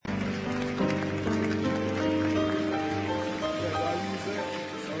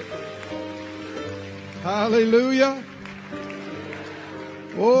Hallelujah.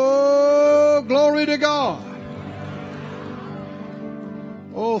 Oh, glory to God.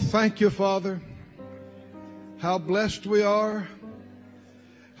 Oh, thank you, Father. How blessed we are.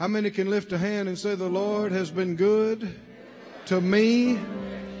 How many can lift a hand and say, the Lord has been good to me?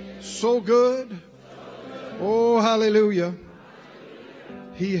 So good. Oh, hallelujah.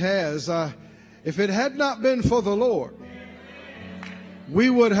 He has. If it had not been for the Lord, we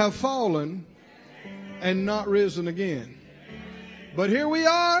would have fallen and not risen again. But here we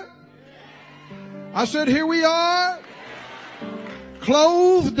are. I said, here we are,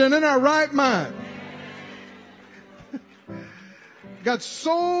 clothed and in our right mind. Got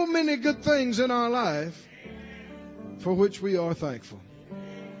so many good things in our life for which we are thankful.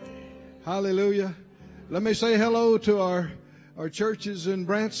 Hallelujah. Let me say hello to our churches in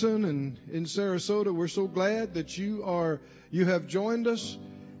Branson and in Sarasota. We're so glad that you have joined us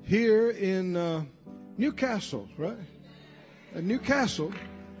here in Newcastle, right? At Newcastle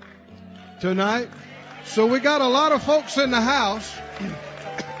tonight. So we got a lot of folks in the house.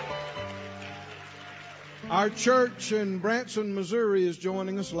 Our church in Branson, Missouri is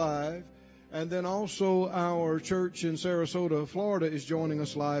joining us live. And then also our church in Sarasota, Florida is joining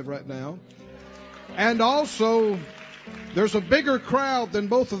us live right now. And also there's a bigger crowd than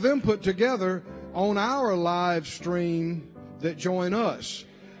both of them put together on our live stream that join us.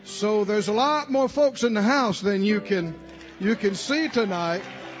 So there's a lot more folks in the house than you can see tonight.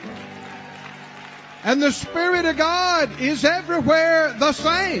 And the Spirit of God is everywhere the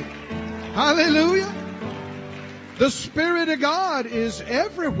same. Hallelujah. The Spirit of God is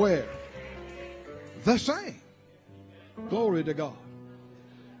everywhere the same. Glory to God.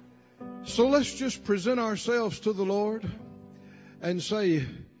 So let's just present ourselves to the Lord and say,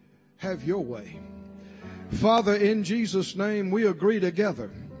 have your way. Father, in Jesus' name, we agree together,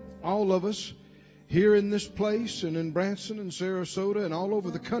 all of us, here in this place and in Branson and Sarasota and all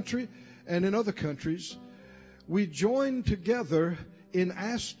over the country and in other countries. We join together in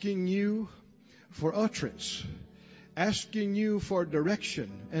asking you for utterance, asking you for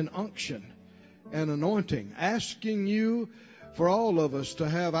direction and unction and anointing, asking you for all of us to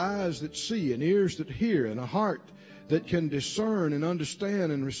have eyes that see and ears that hear and a heart that can discern and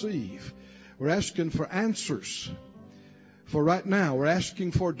understand and receive. We're asking for answers for right now. We're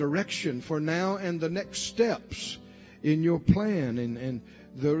asking for direction for now and the next steps in your plan and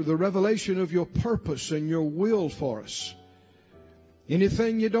the revelation of your purpose and your will for us.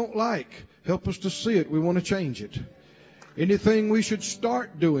 Anything you don't like, help us to see it. We want to change it. Anything we should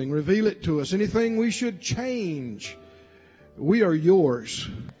start doing, reveal it to us. Anything we should change, we are yours.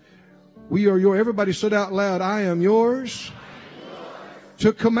 We are yours. Everybody said out loud, I am yours.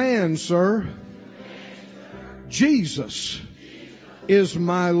 To command, sir. Jesus is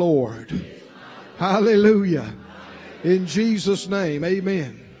my Lord. Hallelujah. In Jesus' name,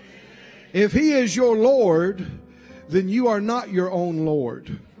 amen. If He is your Lord, then you are not your own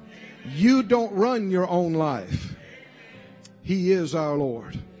Lord. You don't run your own life. He is our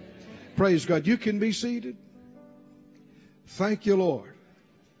Lord. Praise God. You can be seated. Thank you, Lord.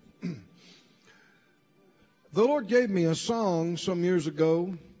 The Lord gave me a song some years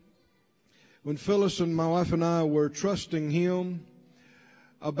ago when Phyllis and my wife and I were trusting Him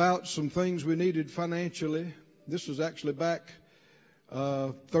about some things we needed financially. This was actually back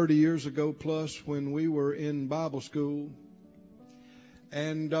 30 years ago plus when we were in Bible school.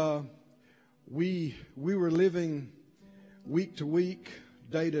 And we were living week to week,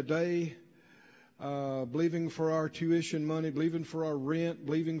 day to day, believing for our tuition money, believing for our rent,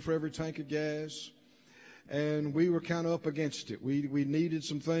 believing for every tank of gas. And we were kind of up against it. We needed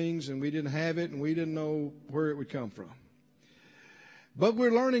some things and we didn't have it and we didn't know where it would come from. But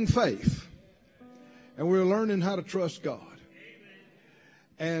we're learning faith and we're learning how to trust God.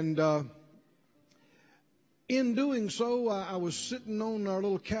 And in doing so, I was sitting on our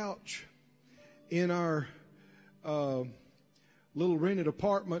little couch in our little rented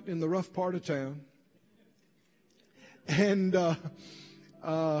apartment in the rough part of town. And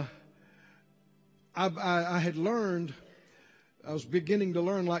I had learned, I was beginning to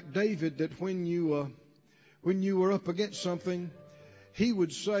learn like David, that when you were up against something, he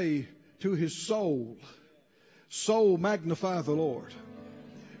would say to his soul, magnify the Lord.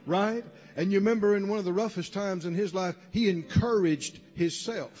 Right? And you remember in one of the roughest times in his life, he encouraged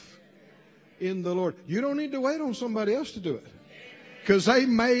himself in the Lord. You don't need to wait on somebody else to do it, because they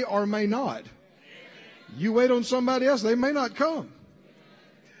may or may not. You wait on somebody else, they may not come.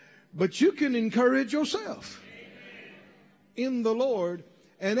 But you can encourage yourself in the Lord.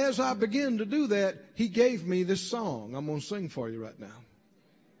 And as I began to do that, He gave me this song I'm going to sing for you right now.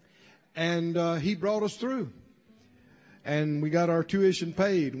 And He brought us through. And we got our tuition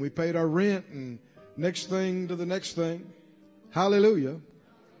paid, and we paid our rent, and next thing to the next thing. Hallelujah.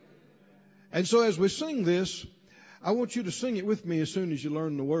 And so as we sing this, I want you to sing it with me as soon as you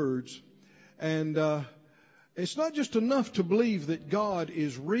learn the words. And it's not just enough to believe that God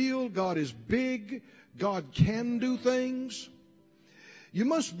is real, God is big, God can do things. You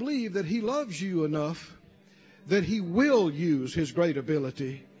must believe that He loves you enough that He will use His great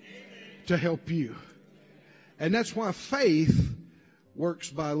ability to help you. And that's why faith works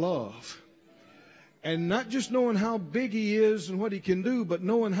by love. And not just knowing how big He is and what He can do, but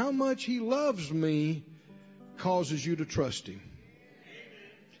knowing how much He loves me causes you to trust Him.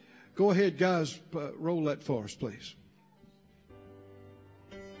 Go ahead, guys, roll that for us, please.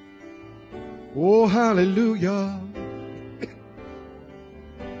 Oh, hallelujah.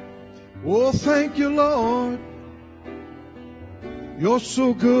 Oh, thank you, Lord. You're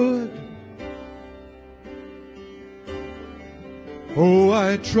so good. Oh,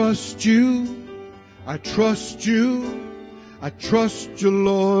 I trust you. I trust you. I trust you,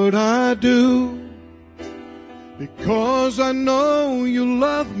 Lord, I do. Because I know you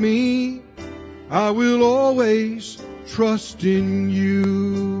love me, I will always trust in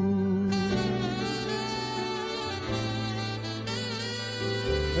you.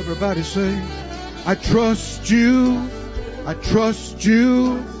 Everybody say, I trust you. I trust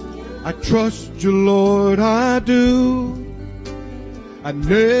you. I trust you, Lord, I do. I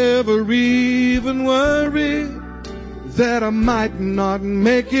never even worry that I might not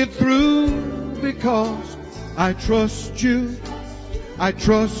make it through, because I trust you. I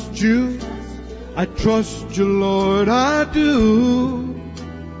trust you. I trust you, Lord, I do.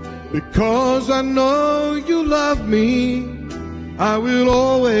 Because I know you love me, I will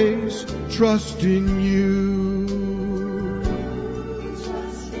always trust in you.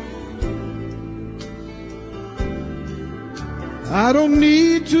 I don't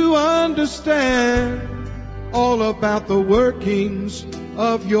need to understand all about the workings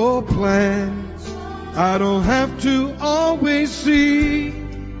of your plans. I don't have to always see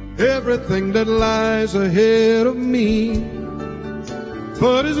everything that lies ahead of me.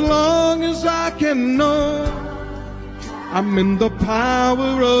 But as long as I can know I'm in the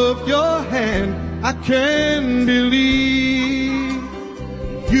power of your hand, I can believe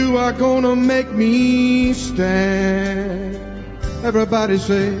you are gonna make me stand. Everybody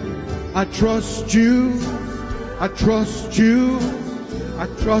say, I trust you. I trust you. I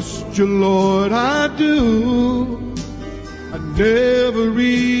trust you, Lord, I do. I never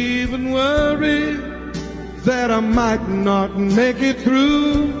even worry that I might not make it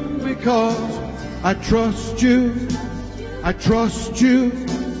through, because I trust you. I trust you.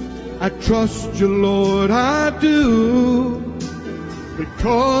 I trust you, Lord, I do.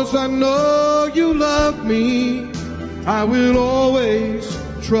 Because I know you love me, I will always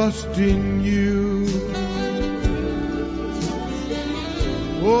trust in you.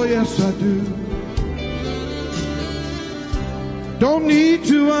 Oh, yes, I do. Don't need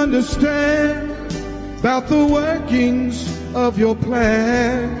to understand about the workings of your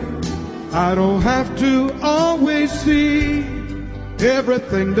plan. I don't have to always see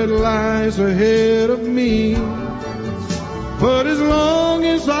everything that lies ahead of me. But as long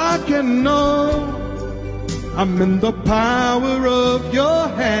as I can know I'm in the power of your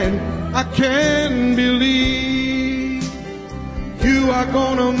hand, I can believe you are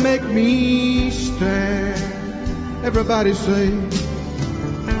gonna make me stand. Everybody say,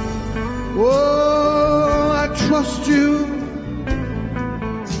 oh, I trust you.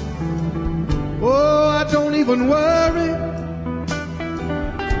 Oh, I don't even worry,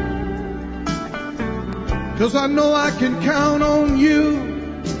 'cause I know I can count on you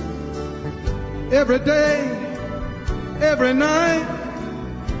every day. Every night,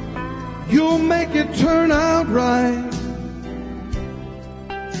 you'll make it turn out right.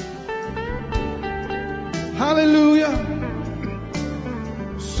 Hallelujah.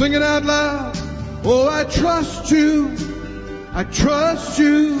 Sing it out loud. Oh, I trust you. I trust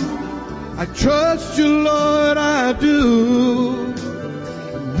you. I trust you, Lord, I do.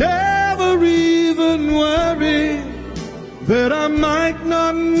 Never even worry that I might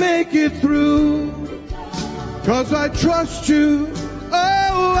not make it through. 'Cause I trust you,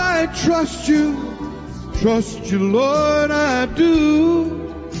 oh, I trust you. Trust you, Lord, I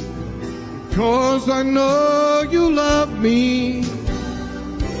do. 'Cause I know you love me.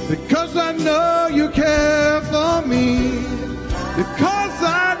 Because I know you care for me. Because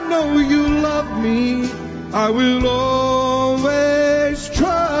I know you love me, I will always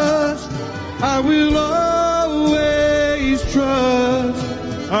trust. I will always trust.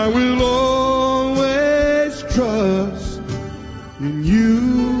 I will always trust in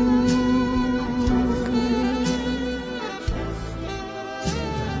you.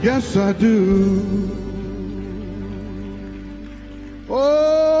 Yes, I do.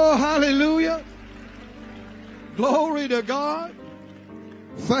 Oh, hallelujah. Glory to God.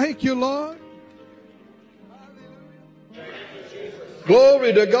 Thank you, Lord.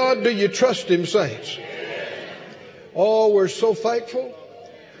 Glory to God. Do you trust Him, saints? Oh, we're so thankful.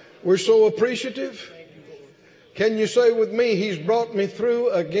 We're so appreciative. Can you say with me, He's brought me through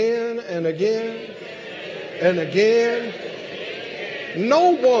again and again and again.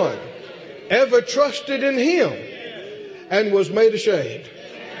 No one ever trusted in Him and was made ashamed.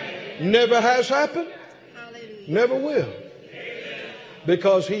 Never has happened. Never will.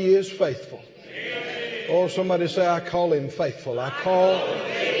 Because He is faithful. Oh, somebody say, I call Him faithful. I call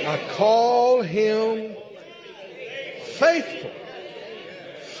Him faithful.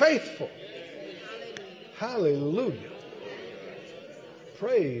 Faithful. Hallelujah.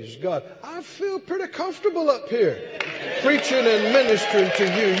 Praise God. I feel pretty comfortable up here preaching and ministering to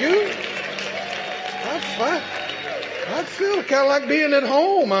you. I feel kind of like being at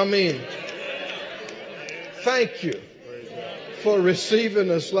home. I mean, thank you for receiving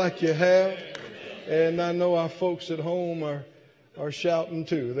us like you have. And I know our folks at home are shouting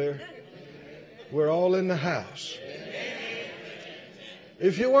too. We're all in the house.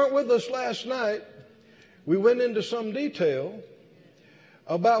 If you weren't with us last night, we went into some detail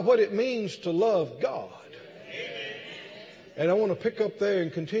about what it means to love God. And I want to pick up there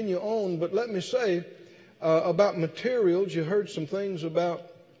and continue on. But let me say about materials. You heard some things about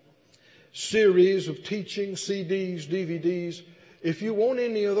series of teaching, CDs, DVDs. If you want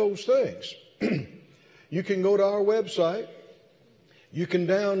any of those things, you can go to our website. You can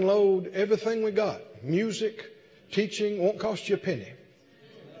download everything we got. Music, teaching, won't cost you a penny.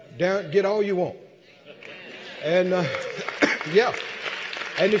 Get all you want. And yeah.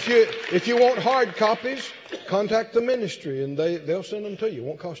 And if you want hard copies, contact the ministry and they'll send them to you. It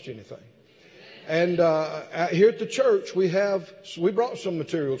won't cost you anything. And here at the church we brought some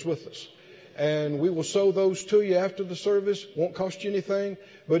materials with us. And we will sow those to you after the service. Won't cost you anything.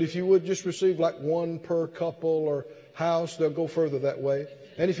 But if you would just receive like one per couple or house, they'll go further that way.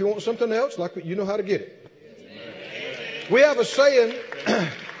 And if you want something else, you know how to get it. We have a saying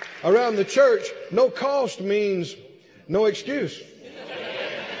around the church, no cost means no excuse.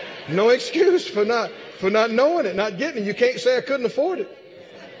 No excuse for not knowing it, not getting it. You can't say I couldn't afford it.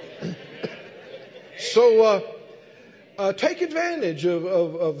 So take advantage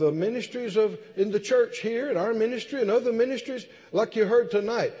of the ministries in the church here, in our ministry and other ministries like you heard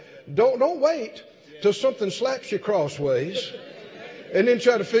tonight. Don't wait till something slaps you crossways and then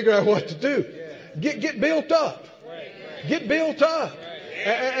try to figure out what to do. Get built up. Get built up.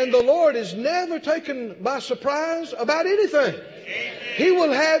 And the Lord is never taken by surprise about anything. He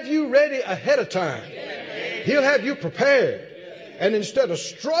will have you ready ahead of time. He'll have you prepared. And instead of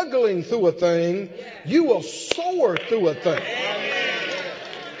struggling through a thing, you will soar through a thing.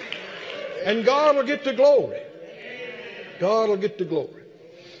 And God will get the glory. God will get the glory.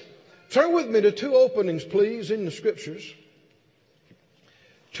 Turn with me to two openings, please, in the Scriptures.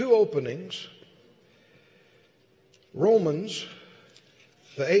 Two openings. Romans,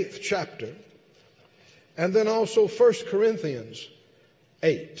 the 8th chapter. And then also 1 Corinthians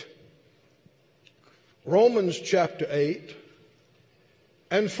 8. Romans chapter 8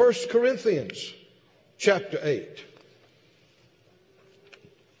 and 1 Corinthians chapter 8.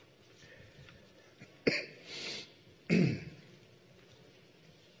 Give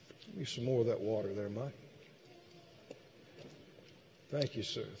me some more of that water there, Mike. Thank you,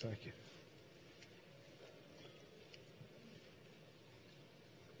 sir. Thank you.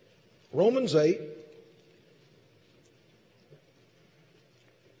 Romans 8,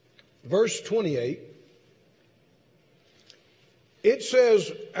 verse 28. It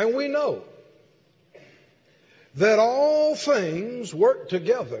says, and we know that all things work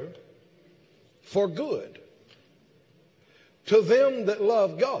together for good to them that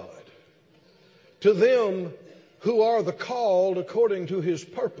love God, to them who are the called according to His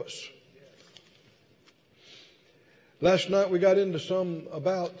purpose. Last night we got into some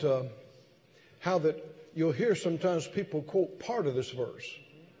about how that you'll hear sometimes people quote part of this verse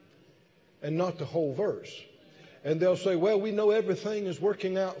and not the whole verse. And they'll say, well, we know everything is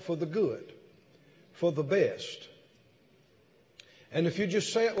working out for the good, for the best. And if you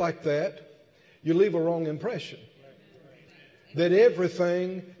just say it like that, you leave a wrong impression. That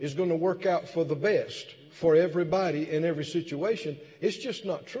everything is going to work out for the best for everybody in every situation. It's just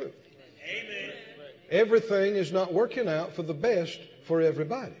not true. Amen. Everything is not working out for the best for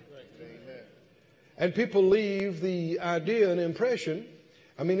everybody. And people leave the idea and impression,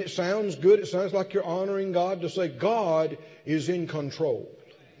 I mean, it sounds good. It sounds like you're honoring God to say God is in control.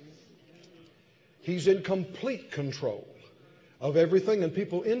 He's in complete control of everything, and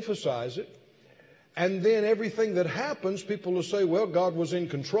people emphasize it. And then everything that happens, people will say, well, God was in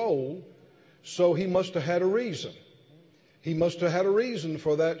control, so He must have had a reason. He must have had a reason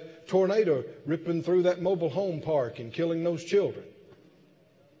for that tornado ripping through that mobile home park and killing those children.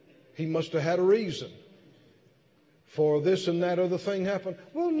 He must have had a reason for this and that other thing happen.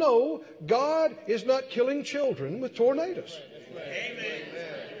 Well, no, God is not killing children with tornadoes. Amen.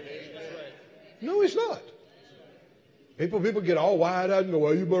 No, He's not. People get all wide-eyed and go,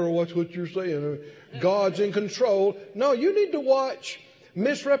 well, you better watch what you're saying. God's in control. No, you need to watch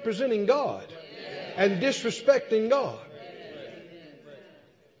misrepresenting God and disrespecting God.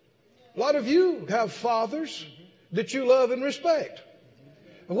 A lot of you have fathers that you love and respect.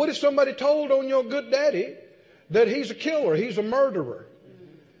 And what if somebody told on your good daddy that he's a killer, he's a murderer,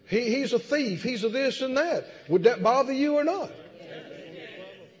 he's a thief, he's a this and that? Would that bother you or not?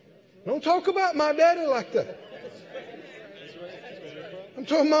 Don't talk about my daddy like that. I'm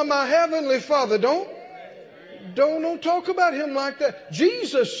talking about my heavenly Father. Don't talk about Him like that.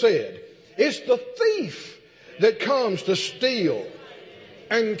 Jesus said, it's the thief that comes to steal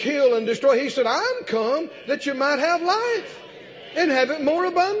and kill and destroy. He said, I'm come that you might have life and have it more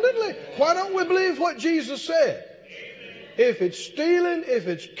abundantly. Why don't we believe what Jesus said? If it's stealing, if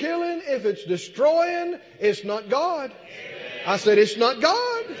it's killing, if it's destroying, it's not God. I said, it's not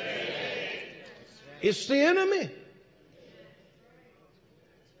God. It's the enemy.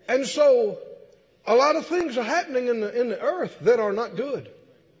 And so, a lot of things are happening in the earth that are not good.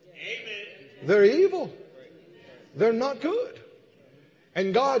 They're evil. They're not good.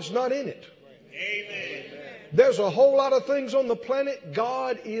 And God's not in it. There's a whole lot of things on the planet.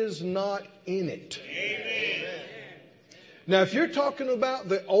 God is not in it. Now, if you're talking about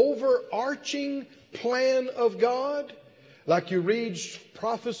the overarching plan of God, like you read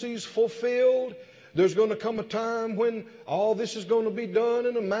prophecies fulfilled, there's going to come a time when all this is going to be done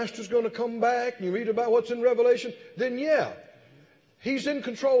and the Master's going to come back, and you read about what's in Revelation, then yeah, He's in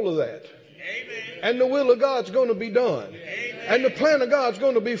control of that. Amen. And the will of God's going to be done. Amen. And the plan of God's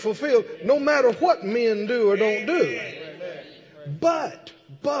going to be fulfilled no matter what men do or don't do. Amen. But,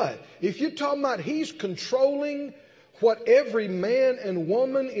 if you're talking about He's controlling what every man and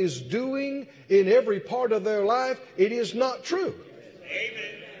woman is doing in every part of their life, it is not true.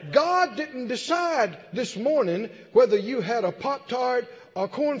 Amen. God didn't decide this morning whether you had a Pop-Tart or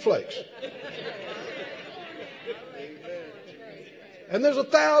cornflakes. And there's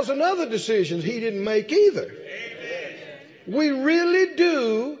 1,000 other decisions He didn't make either. We really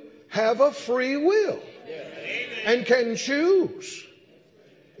do have a free will and can choose.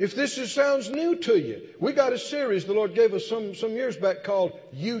 If this sounds new to you, we got a series the Lord gave us some years back called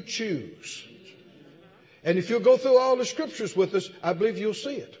You Choose. And if you'll go through all the scriptures with us, I believe you'll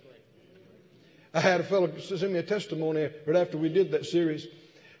see it. I had a fellow send me a testimony right after we did that series.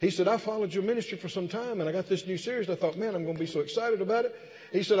 He said, I followed your ministry for some time, and I got this new series. I thought, man, I'm going to be so excited about it.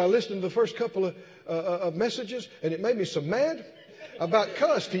 He said, I listened to the first couple of messages, and it made me so mad about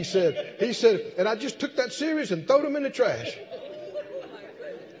cussed, he said, and I just took that series and threw them in the trash.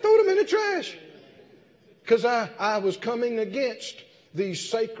 Threw them in the trash. Because I was coming against these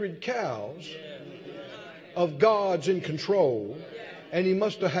sacred cows of God's in control, and He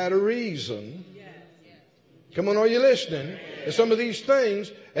must have had a reason. Come on, are you listening? And some of these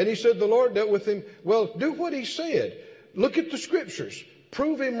things, and he said the Lord dealt with him. Well, do what He said. Look at the scriptures.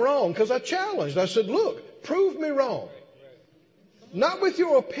 Prove Him wrong. Because I challenged. I said, look, prove me wrong. Not with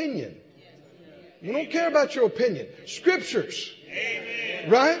your opinion. You don't care about your opinion. Scriptures.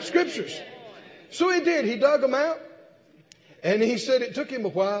 Right? Scriptures. So he did. He dug them out. And he said it took him a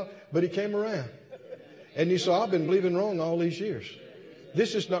while, but he came around. And he said, I've been believing wrong all these years.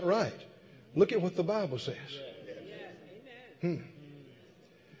 This is not right. Look at what the Bible says.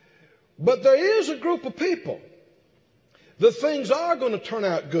 But there is a group of people that things are going to turn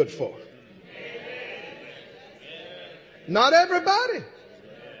out good for. Not everybody.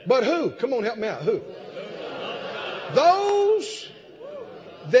 But who? Come on, help me out. Who? Those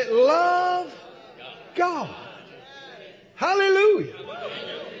that love God. Hallelujah.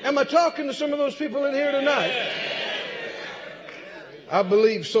 Am I talking to some of those people in here tonight? I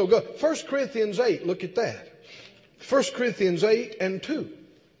believe so. Go. 1 Corinthians 8. Look at that. 1 Corinthians 8 and 2.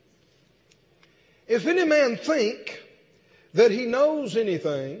 If any man think that he knows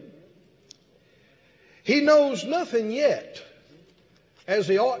anything, he knows nothing yet as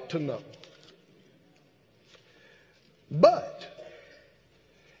he ought to know. But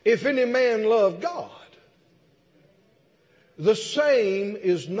if any man love God, the same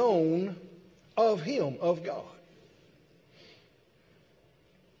is known of him, of God.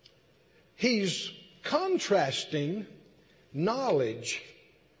 He's contrasting knowledge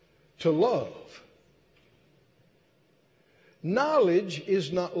to love. Knowledge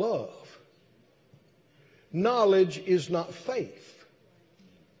is not love. Knowledge is not faith.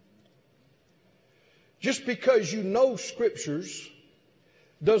 Just because you know scriptures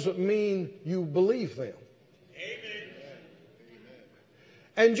doesn't mean you believe them. Amen.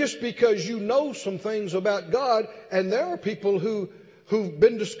 And just because you know some things about God, and there are people who've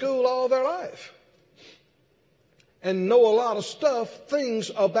been to school all their life and know a lot of stuff,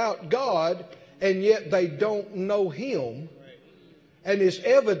 things about God, and yet they don't know Him, and is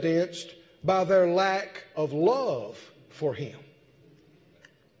evidenced by their lack of love for Him.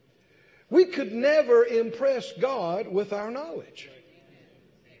 We could never impress God with our knowledge.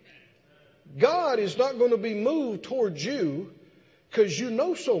 God is not going to be moved towards you because you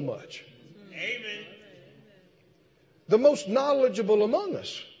know so much. Amen. The most knowledgeable among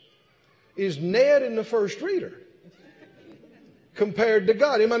us is Ned in the first reader compared to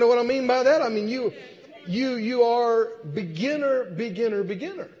God. Anybody know what I mean by that? I mean, you are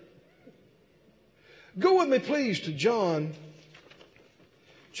beginner. Go with me, please, to John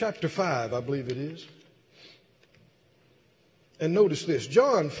chapter 5, I believe it is. And notice this,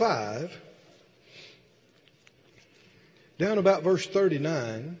 John 5, down about verse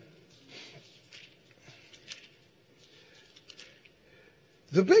 39.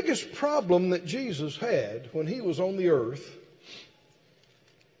 The biggest problem that Jesus had when He was on the earth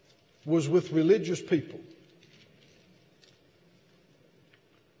was with religious people.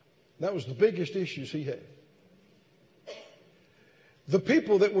 That was the biggest issues He had. The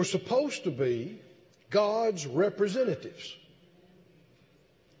people that were supposed to be God's representatives.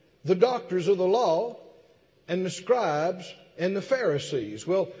 The doctors of the law and the scribes and the Pharisees.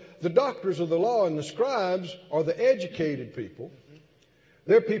 Well, the doctors of the law and the scribes are the educated people.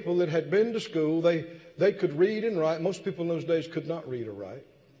 They're people that had been to school. They could read and write. Most people in those days could not read or write.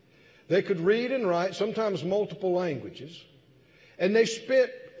 They could read and write, sometimes multiple languages. And they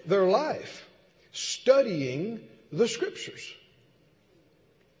spent their life studying the Scriptures.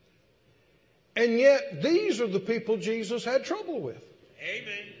 And yet, these are the people Jesus had trouble with.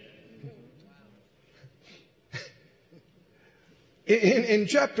 Amen. In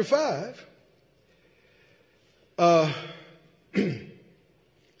chapter 5,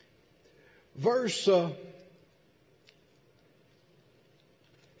 verse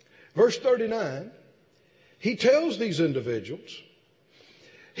 39, he tells these individuals,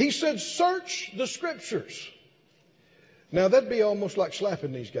 he said, search the Scriptures. Now, that'd be almost like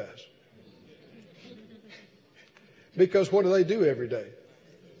slapping these guys. Because what do they do every day?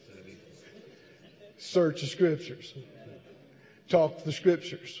 Search the Scriptures. Talk the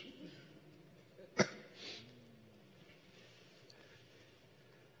Scriptures.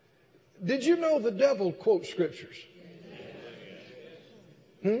 Did you know the devil quotes Scriptures?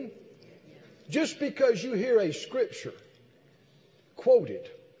 Just because you hear a Scripture quoted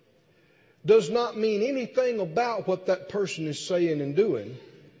does not mean anything about what that person is saying and doing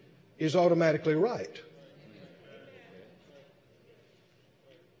is automatically right.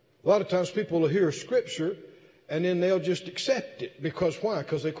 A lot of times people will hear a Scripture and then they'll just accept it. Because why?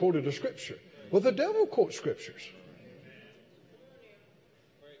 Because they quoted a Scripture. Well, the devil quotes Scriptures.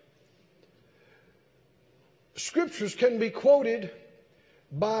 Scriptures can be quoted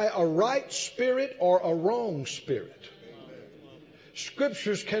by a right spirit or a wrong spirit.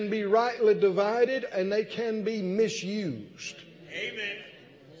 Scriptures can be rightly divided and they can be misused.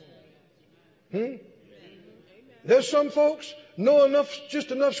 Amen. There's some folks know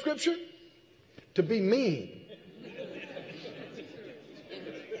just enough Scripture to be mean.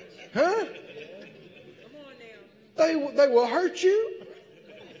 Huh? They will hurt you.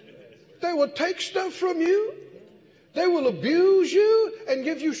 They will take stuff from you. They will abuse you and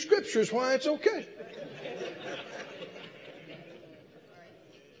give you scriptures why it's okay.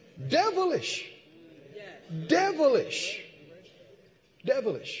 Devilish. Devilish.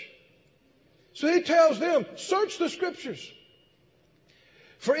 Devilish. So he tells them, search the Scriptures.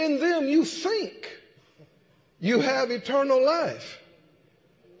 For in them you think you have eternal life.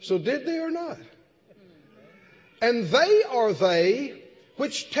 So did they or not? And they are they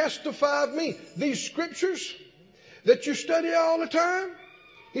which testify of me. These Scriptures that you study all the time,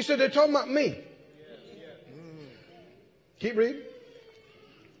 he said they're talking about me. Keep reading.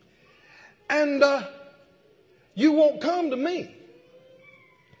 And you won't come to me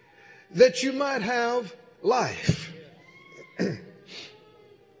that you might have life.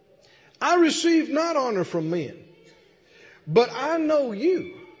 receive not honor from men, but I know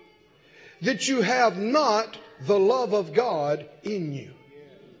you, that you have not the love of God in you.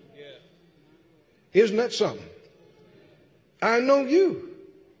 Isn't that something? I know you.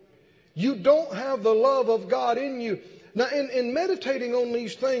 You don't have the love of God in you. Now, in meditating on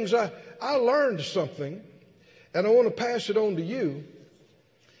these things, I learned something, and I want to pass it on to you.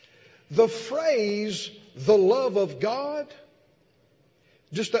 The phrase, the love of God,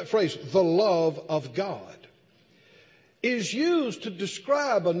 just that phrase, the love of God, is used to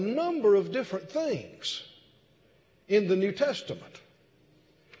describe a number of different things in the New Testament.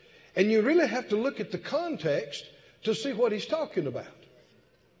 And you really have to look at the context to see what he's talking about.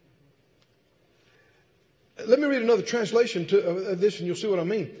 Let me read another translation of this and you'll see what I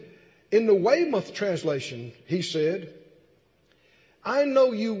mean. In the Weymouth translation, he said, I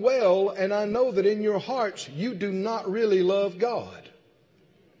know you well, and I know that in your hearts you do not really love God.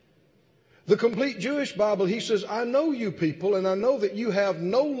 The Complete Jewish Bible, he says, I know you people, and I know that you have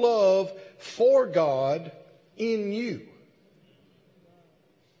no love for God in you.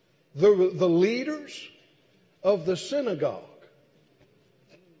 The leaders of the synagogue.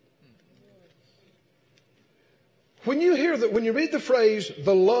 When you read the phrase,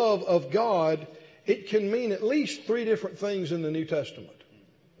 the love of God, it can mean at least three different things in the New Testament.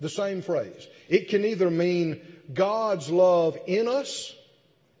 The same phrase. It can either mean God's love in us.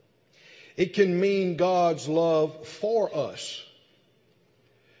 It can mean God's love for us.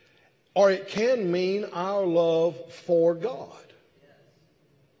 Or it can mean our love for God.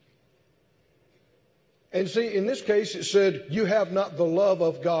 And see, in this case, it said, you have not the love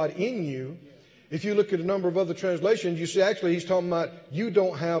of God in you. If you look at a number of other translations, you see actually he's talking about you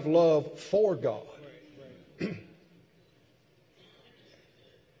don't have love for God. I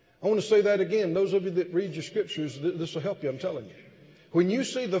want to say that again. Those of you that read your scriptures, this will help you, I'm telling you. When you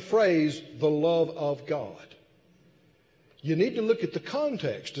see the phrase, the love of God, you need to look at the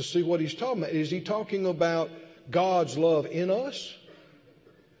context to see what he's talking about. Is he talking about God's love in us?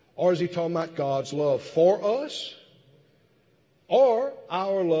 Or is he talking about God's love for us? Or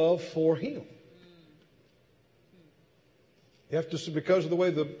our love for him? You have to see, because of the way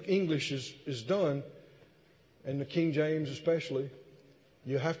the English is done, and the King James especially,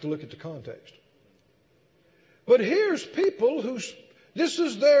 you have to look at the context. But here's people this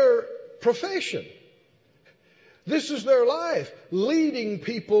is their profession. This is their life, leading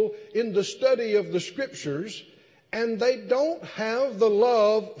people in the study of the Scriptures, and they don't have the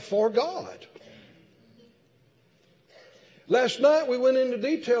love for God. Last night we went into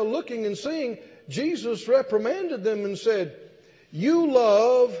detail looking and seeing Jesus reprimanded them and said, you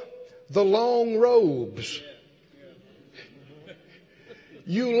love the long robes.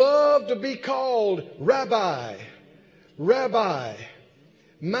 You love to be called Rabbi,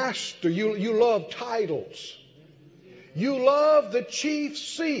 Master. You love titles. You love the chief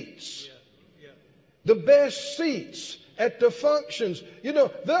seats, the best seats at the functions. You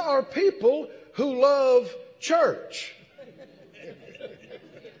know, there are people who love church.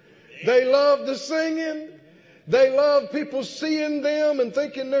 They love the singing. They love people seeing them and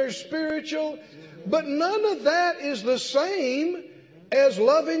thinking they're spiritual. But none of that is the same as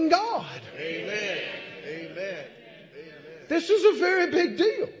loving God. Amen. Amen. This is a very big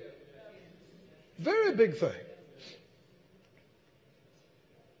deal. Very big thing.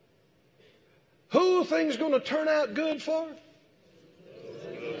 Who are things going to turn out good for?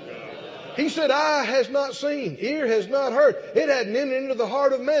 He said, eye has not seen, ear has not heard. It hadn't entered into the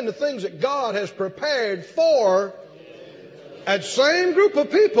heart of man the things that God has prepared for that same group of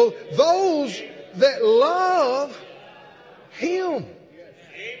people, those that love him.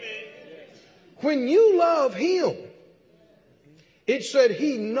 When you love him, it said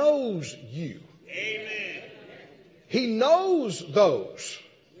he knows you. Amen. He knows those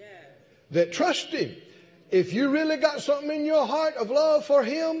that trust him. If you really got something in your heart of love for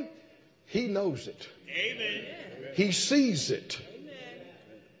him, he knows it. Amen. He sees it.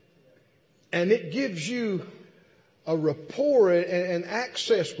 And it gives you a rapport and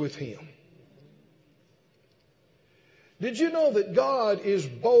access with him. Did you know that God is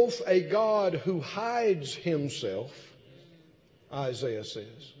both a God who hides himself, Isaiah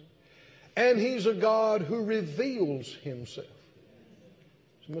says, and he's a God who reveals himself?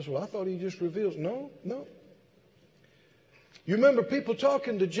 Somebody said, well, I thought he just reveals. No. You remember people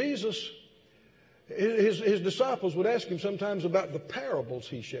talking to Jesus. His disciples would ask him sometimes about the parables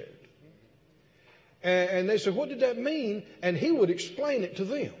he shared. And they said, what did that mean? And he would explain it to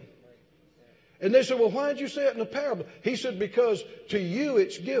them. And they said, well, why did you say it in a parable? He said, because to you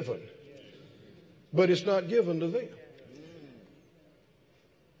it's given, but it's not given to them.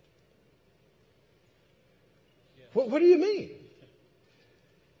 What do you mean?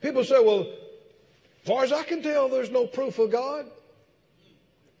 People say, well, as far as I can tell, there's no proof of God.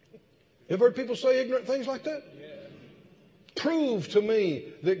 Ever heard people say ignorant things like that? Yeah. Prove to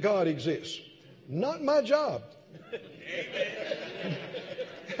me that God exists. Not my job.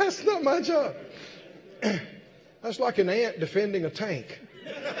 That's not my job. That's like an ant defending a tank.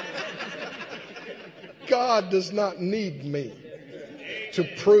 God does not need me to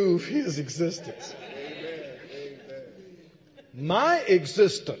prove His existence. My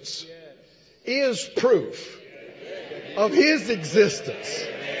existence is proof of His existence.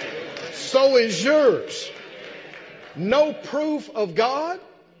 So is yours. No proof of God?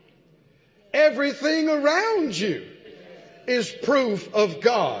 Everything around you is proof of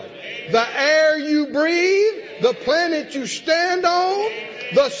God. The air you breathe, the planet you stand on,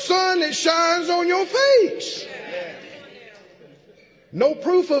 the sun that shines on your face. No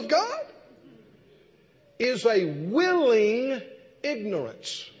proof of God is a willing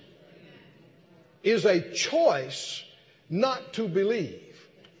ignorance, is a choice not to believe.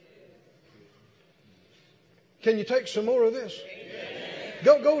 Can you take some more of this?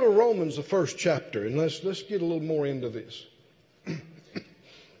 Go to Romans, the first chapter, and let's get a little more into this.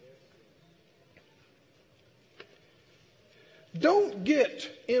 Don't get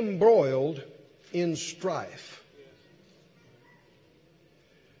embroiled in strife.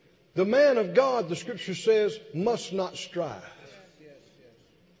 The man of God, the Scripture says, must not strive.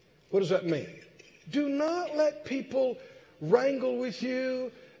 What does that mean? Do not let people wrangle with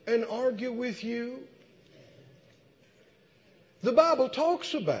you and argue with you. The Bible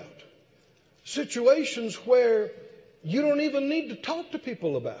talks about situations where you don't even need to talk to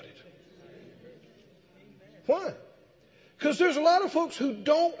people about it. Why? Because there's a lot of folks who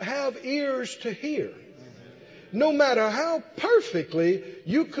don't have ears to hear. No matter how perfectly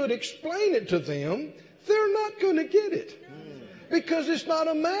you could explain it to them, they're not going to get it. Because it's not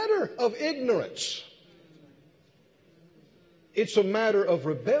a matter of ignorance. It's a matter of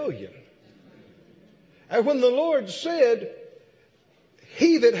rebellion. And when the Lord said,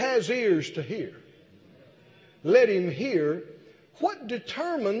 "He that has ears to hear, let him hear," what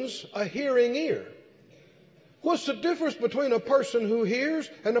determines a hearing ear? What's the difference between a person who hears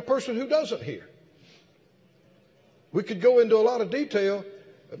and a person who doesn't hear? We could go into a lot of detail,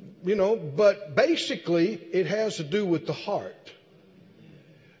 but basically it has to do with the heart.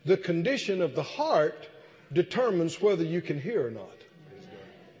 The condition of the heart determines whether you can hear or not.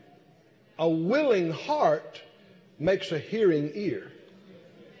 A willing heart makes a hearing ear.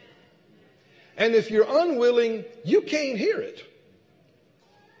 And if you're unwilling, you can't hear it.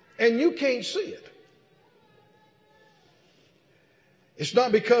 And you can't see it. It's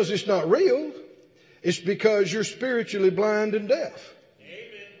not because it's not real. It's because you're spiritually blind and deaf.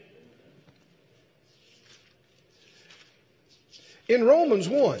 Amen. In Romans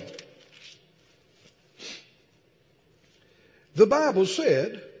 1, the Bible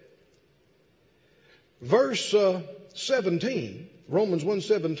said, verse 17, Romans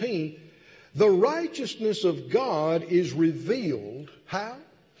 1:17, the righteousness of God is revealed. How?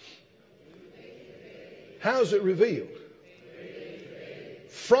 How is it revealed?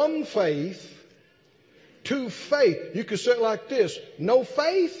 From faith to faith. You could say it like this: no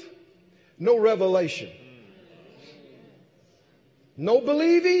faith, no revelation. No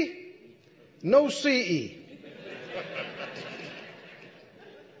believing, no CE.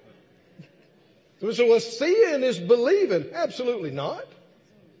 So well, seeing is believing. Absolutely not.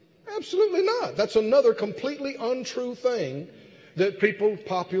 Absolutely not. That's another completely untrue thing that people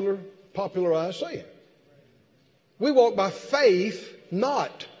popularize saying. We walk by faith,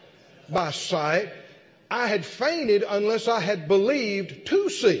 not by sight. I had fainted unless I had believed to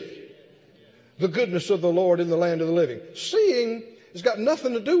see the goodness of the Lord in the land of the living. Seeing has got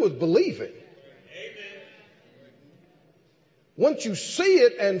nothing to do with believing. Once you see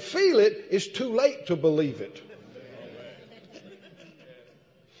it and feel it, it's too late to believe it.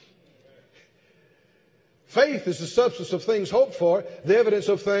 Faith is the substance of things hoped for, the evidence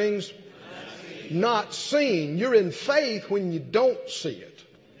of things not seen. You're in faith when you don't see it.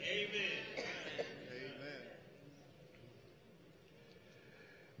 Amen.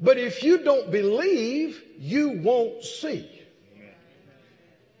 But if you don't believe, you won't see.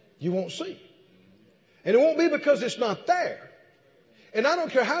 You won't see. And it won't be because it's not there. And I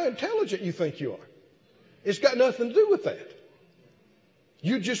don't care how intelligent you think you are. It's got nothing to do with that.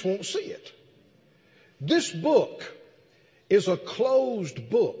 You just won't see it. This book is a closed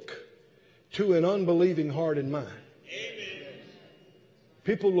book to an unbelieving heart and mind. Amen.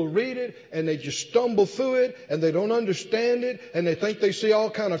 People will read it and they just stumble through it and they don't understand it and they think they see all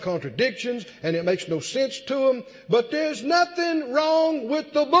kind of contradictions and it makes no sense to them. But there's nothing wrong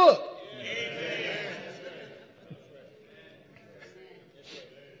with the book.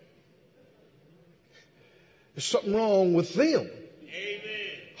 There's something wrong with them.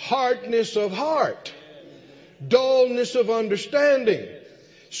 Hardness of heart, dullness of understanding,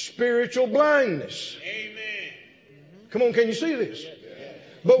 spiritual blindness. Come on, can you see this?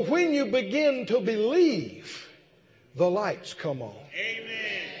 But when you begin to believe, the lights come on.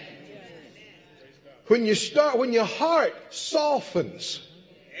 When your heart softens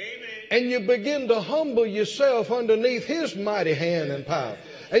and you begin to humble yourself underneath His mighty hand and power,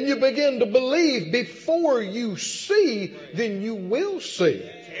 and you begin to believe before you see, then you will see.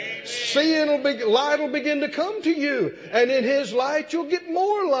 Seeing light will begin to come to you. And in His light, you'll get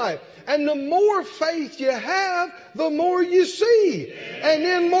more light. And the more faith you have, the more you see. And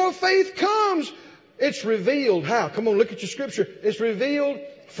then more faith comes. It's revealed how? Come on, look at your scripture. It's revealed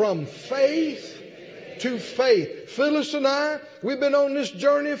from faith to faith. Phyllis and I, we've been on this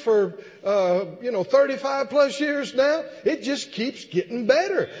journey for 35 plus years now. It just keeps getting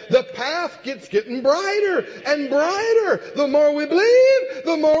better. The path keeps getting brighter and brighter. The more we believe,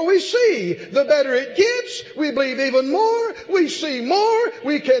 the more we see. The better it gets. We believe even more. We see more.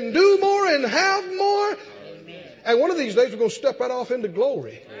 We can do more and have more. And one of these days we're going to step right off into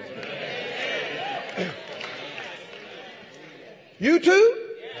glory. You too?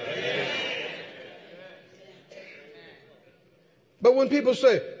 But when people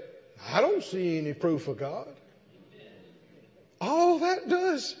say, I don't see any proof of God, all that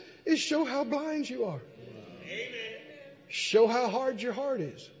does is show how blind you are. Show how hard your heart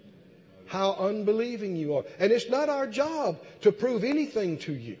is. How unbelieving you are. And it's not our job to prove anything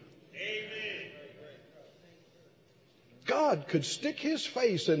to you. God could stick His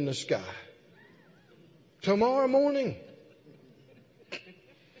face in the sky tomorrow morning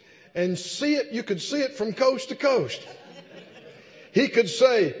and see it. You could see it from coast to coast. He could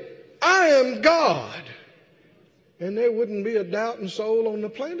say, I am God. And there wouldn't be a doubting soul on the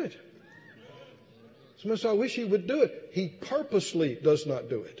planet. Somebody said, I wish He would do it. He purposely does not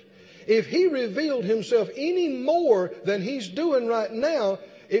do it. If He revealed Himself any more than He's doing right now,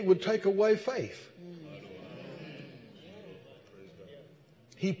 it would take away faith.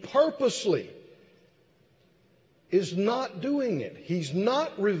 He purposely is not doing it. He's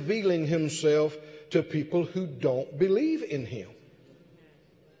not revealing Himself to people who don't believe in Him.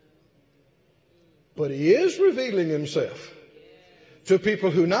 But He is revealing Himself to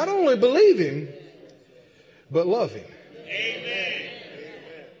people who not only believe Him, but love Him. Amen.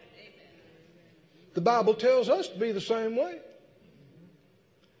 The Bible tells us to be the same way.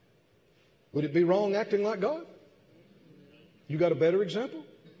 Would it be wrong acting like God? You got a better example?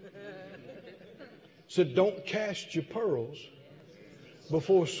 Said, don't cast your pearls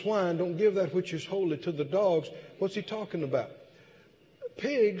before swine. Don't give that which is holy to the dogs. What's He talking about?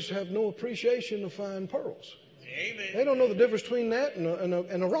 Pigs have no appreciation of fine pearls. Amen. They don't know the difference between that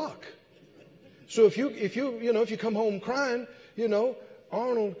and a rock. So if you come home crying,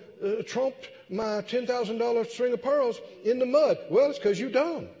 Arnold trumped my $10,000 string of pearls in the mud. Well, it's because you're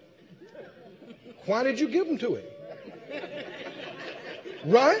dumb. Why did you give them to him?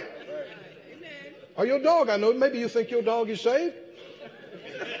 Right? Or your dog. I know maybe you think your dog is saved.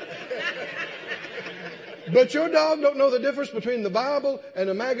 But your dog don't know the difference between the Bible and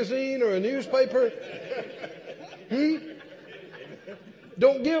a magazine or a newspaper.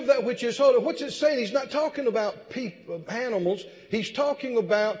 Don't give that which is holy. What's it saying? He's not talking about animals. He's talking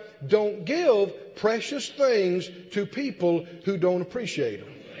about don't give precious things to people who don't appreciate them.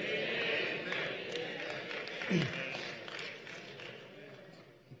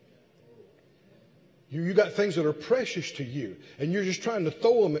 You got things that are precious to you, and you're just trying to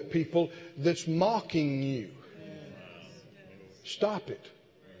throw them at people that's mocking you. Stop it.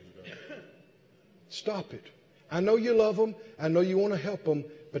 Stop it. I know you love them. I know you want to help them,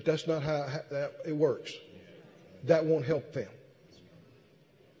 but that's not how it works. That won't help them.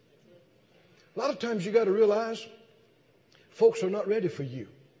 A lot of times you got to realize folks are not ready for you.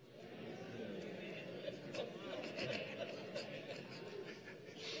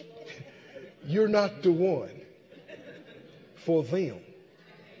 You're not the one for them.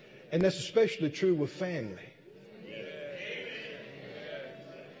 And that's especially true with family.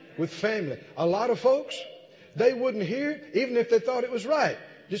 With family. A lot of folks, they wouldn't hear it even if they thought it was right,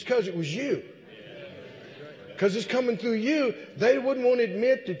 just because it was you. Because it's coming through you. They wouldn't want to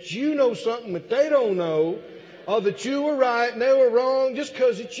admit that you know something that they don't know, or that you were right and they were wrong just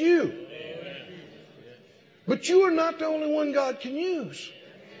because it's you. But you are not the only one God can use.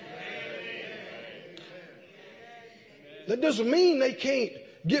 That doesn't mean they can't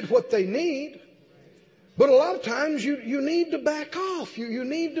get what they need. But a lot of times you need to back off. You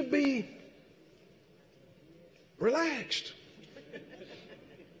need to be relaxed.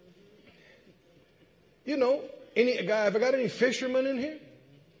 You know, have I got any fishermen in here?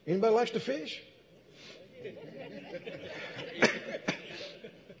 Anybody likes to fish?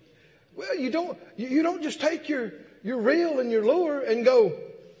 Well, you don't just take your reel and your lure and go,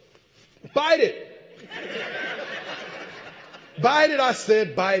 bite it. Bite it, I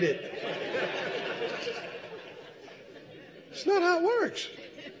said, bite it. It's not how it works.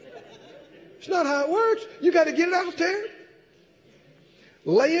 It's not how it works. You got to get it out there.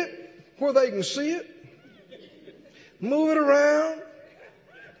 Lay it where they can see it. Move it around.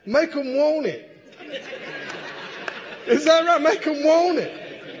 Make them want it. Is that right? Make them want it.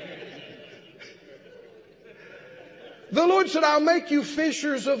 The Lord said, I'll make you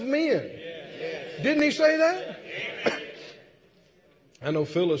fishers of men. Didn't He say that? I know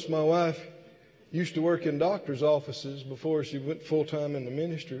Phyllis, my wife, used to work in doctor's offices before she went full-time in the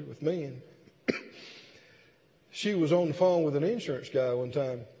ministry with me. And she was on the phone with an insurance guy one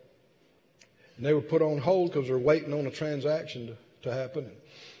time. And they were put on hold because they were waiting on a transaction to happen.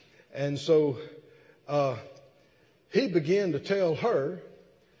 And so he began to tell her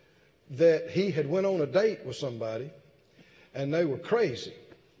that he had went on a date with somebody and they were crazy.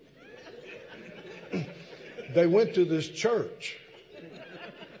 They went to this church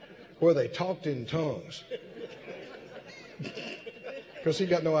where they talked in tongues. Because he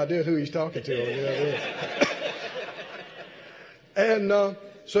got no idea who he's talking to. And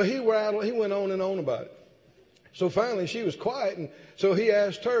so he went on and on about it. So finally she was quiet, and so he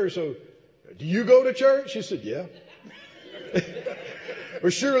asked her, so, do you go to church? She said, yeah. Well,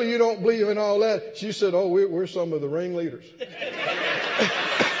 surely you don't believe in all that. She said, oh, we're some of the ringleaders.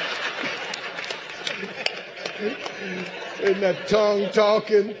 Isn't that tongue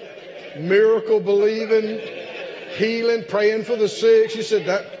talking, miracle believing, healing, praying for the sick? She said,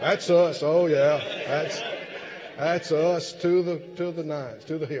 that's us. Oh yeah, that's us to the nines,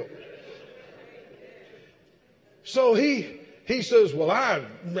 to the hilt. So he says, well, I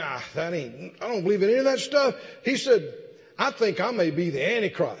don't believe in any of that stuff. He said, I think I may be the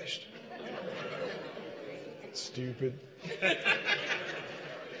Antichrist. Stupid.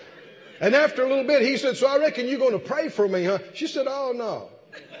 And after a little bit, he said, so I reckon you're going to pray for me, huh? She said, oh, no.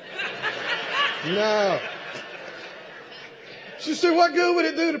 No. She said, what good would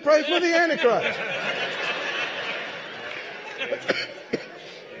it do to pray for the Antichrist?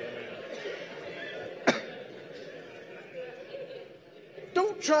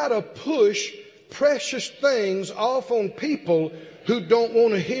 Don't try to push precious things off on people who don't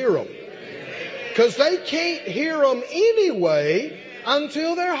want to hear them. Because they can't hear them anyway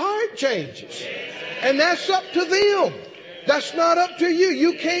until their heart changes. And that's up to them. That's not up to you.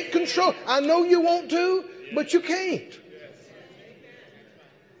 You can't control. I know you want to, but you can't.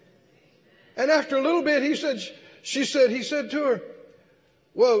 And after a little bit, he said to her,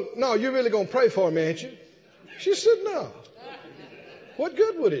 well, no, you're really going to pray for me, ain't you? She said, no. What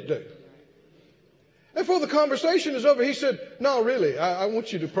good would it do? And before the conversation is over, he said, no, really, I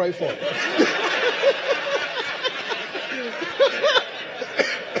want you to pray for me.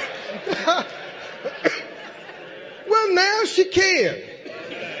 Well, now she can.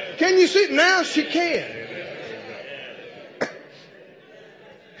 Can you see? Now she can.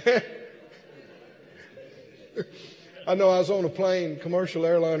 I know I was on a plane, commercial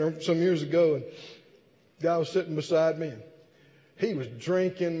airliner, some years ago, and the guy was sitting beside me. And he was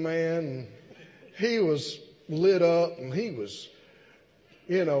drinking, man, and he was lit up, and he was,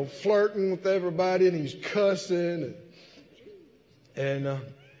 flirting with everybody, and he's cussing. And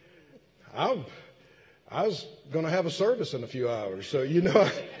I was going to have a service in a few hours, so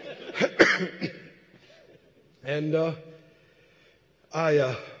and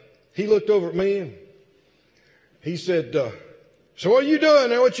he looked over at me and he said, so what are you doing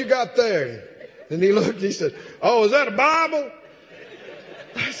there? What you got there? And he looked, he said, oh, is that a Bible?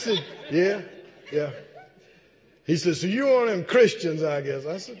 I said, yeah. He said, so you're one of them Christians, I guess.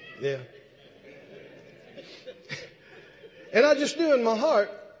 I said, yeah. And I just knew in my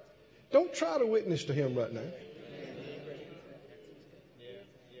heart, don't try to witness to him right now.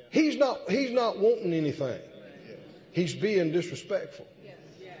 He's not wanting anything. He's being disrespectful.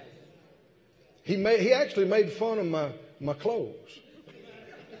 He actually made fun of my clothes.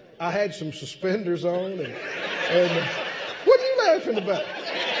 I had some suspenders on, and what are you laughing about?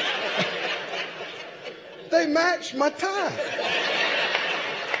 They matched my tie.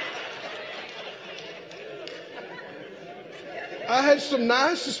 I had some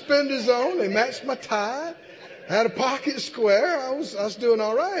nice suspenders on. They matched my tie. had a pocket square. I was doing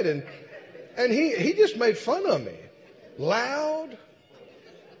all right. And he just made fun of me. Loud.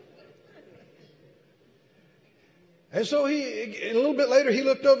 And so a little bit later, he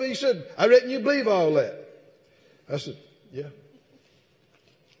looked over and he said, I reckon you believe all that. I said, yeah.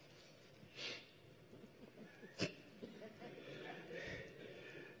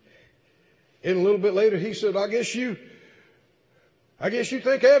 And a little bit later, he said, I guess you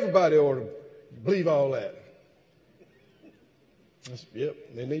think everybody ought to believe all that. I said, yep,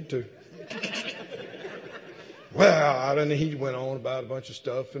 they need to. Well, and he went on about a bunch of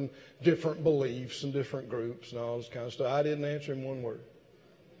stuff and different beliefs and different groups and all this kind of stuff. I didn't answer him one word.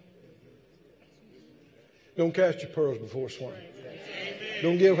 Don't cast your pearls before swine.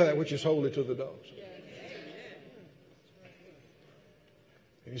 Don't give that which is holy to the dogs.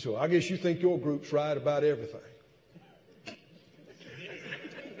 And he said, I guess you think your group's right about everything.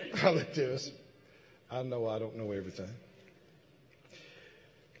 I looked at us. I know I don't know everything.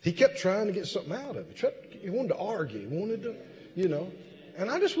 He kept trying to get something out of it. He wanted to argue. He wanted to,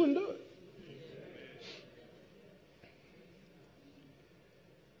 and I just wouldn't do it.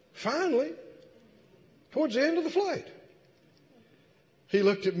 Finally, towards the end of the flight, he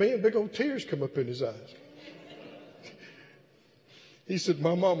looked at me and big old tears come up in his eyes. He said,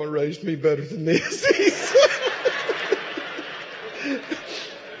 my mama raised me better than this.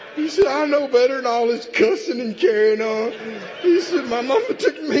 He said, I know better than all this cussing and carrying on. He said, my mama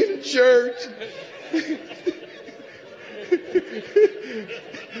took me to church.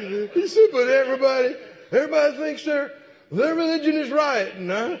 He said, but everybody thinks their religion is right.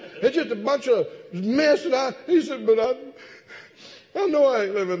 And it's just a bunch of mess. He said, but I know I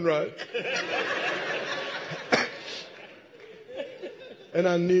ain't living right. And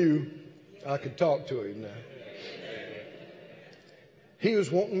I knew I could talk to him now. He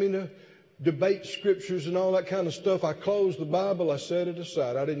was wanting me to debate scriptures and all that kind of stuff. I closed the Bible. I set it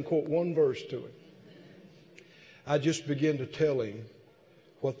aside. I didn't quote one verse to him. I just began to tell him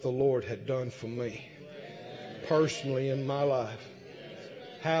what the Lord had done for me personally in my life.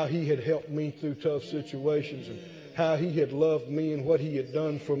 How he had helped me through tough situations and how he had loved me and what he had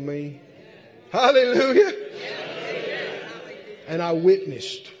done for me. Hallelujah. And I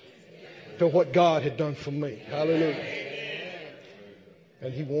witnessed to what God had done for me. Hallelujah.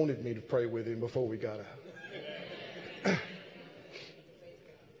 And he wanted me to pray with him before we got out.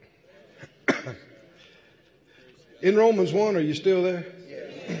 In Romans 1, are you still there?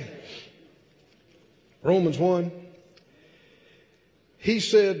 Romans 1. He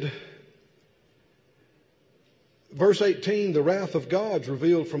said, verse 18, the wrath of God is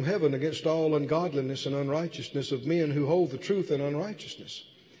revealed from heaven against all ungodliness and unrighteousness of men who hold the truth in unrighteousness.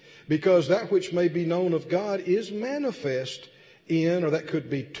 Because that which may be known of God is manifest in, or that could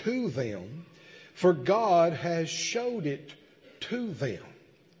be to them, for God has showed it to them.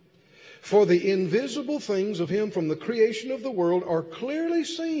 For the invisible things of him from the creation of the world are clearly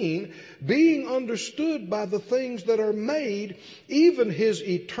seen, being understood by the things that are made, even his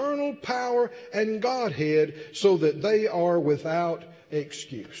eternal power and Godhead, so that they are without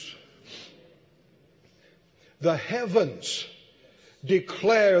excuse. The heavens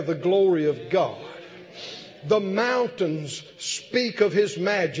declare the glory of God. The mountains speak of his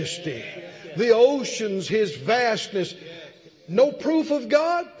majesty. The oceans, his vastness. No proof of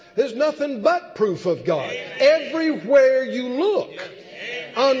God? There's nothing but proof of God. Everywhere you look,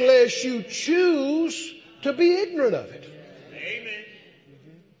 unless you choose to be ignorant of it.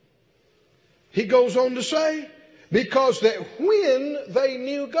 He goes on to say, because that when they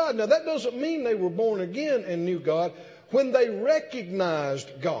knew God. Now that doesn't mean they were born again and knew God. When they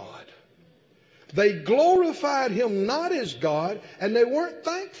recognized God. They glorified him not as God, and they weren't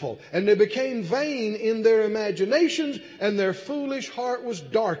thankful. And they became vain in their imaginations, and their foolish heart was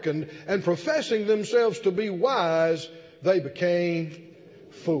darkened. And professing themselves to be wise, they became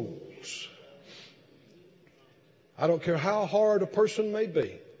fools. I don't care how hard a person may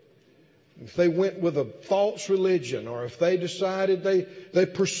be. If they went with a false religion, or if they decided they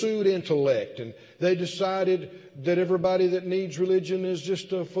pursued intellect, and they decided that everybody that needs religion is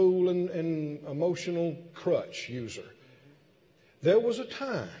just a fool and emotional crutch user. There was a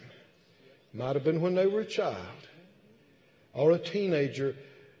time, might have been when they were a child or a teenager,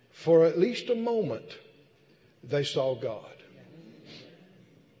 for at least a moment, they saw God.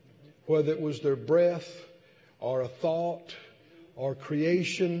 Whether it was their breath or a thought or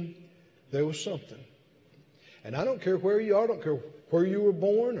creation, there was something. And I don't care where you are, I don't care where you were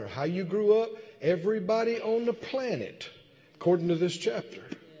born or how you grew up. Everybody on the planet, according to this chapter,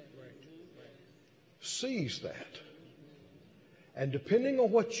 sees that. And depending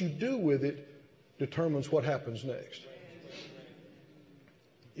on what you do with it, determines what happens next.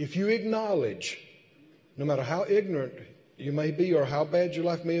 If you acknowledge, no matter how ignorant you may be or how bad your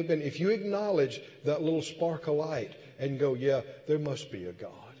life may have been, if you acknowledge that little spark of light and go, yeah, there must be a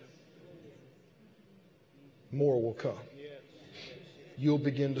God, more will come. You'll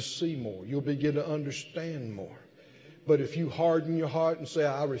begin to see more. You'll begin to understand more. But if you harden your heart and say,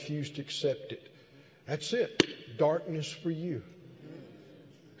 I refuse to accept it, that's it. Darkness for you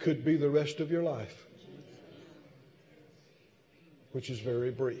could be the rest of your life, which is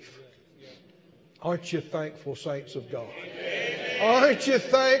very brief. Aren't you thankful, saints of God? Aren't you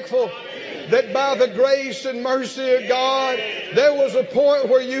thankful that by the grace and mercy of God, there was a point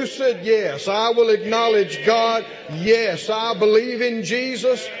where you said, yes, I will acknowledge God. Yes, I believe in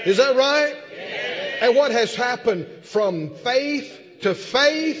Jesus. Is that right? And what has happened from faith to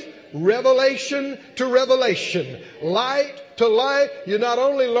faith, revelation to revelation, light to light, you not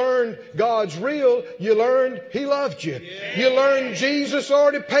only learned God's real, you learned He loved you. You learned Jesus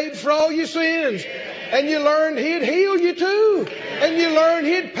already paid for all your sins. And you learned He'd heal you too. And you learned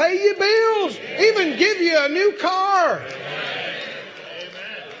He'd pay your bills. Even give you a new car.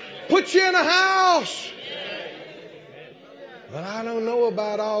 Put you in a house. But I don't know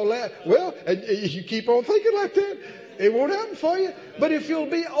about all that. Well, you keep on thinking like that, it won't happen for you. But if you'll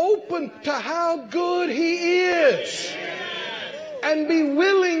be open to how good He is and be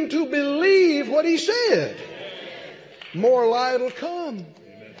willing to believe what He said, more light will come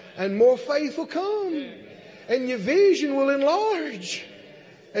and more faith will come and your vision will enlarge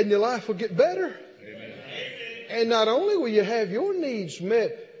and your life will get better. And not only will you have your needs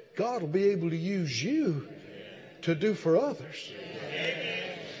met, God will be able to use you to do for others.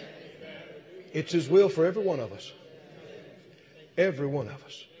 It's His will for every one of us. Every one of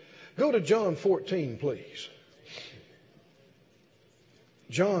us. Go to John 14, please.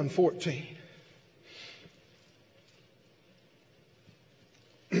 John 14.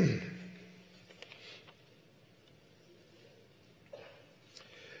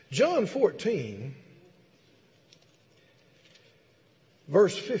 John 14,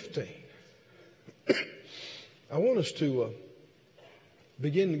 verse 15. I want us to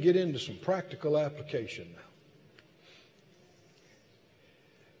begin to get into some practical application now.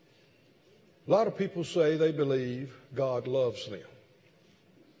 A lot of people say they believe God loves them.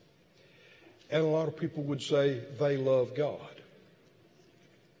 And a lot of people would say they love God.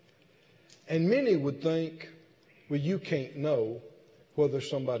 And many would think, well, you can't know whether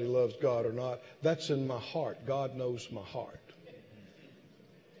somebody loves God or not. That's in my heart. God knows my heart.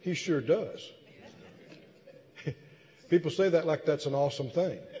 He sure does. People say that like that's an awesome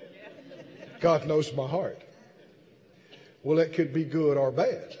thing. God knows my heart. Well, it could be good or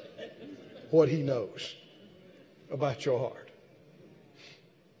bad, what He knows about your heart.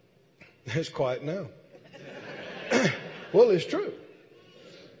 It's quiet now. Well, it's true.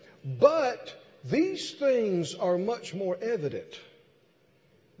 But these things are much more evident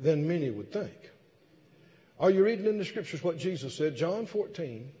than many would think. Are you reading in the Scriptures what Jesus said? John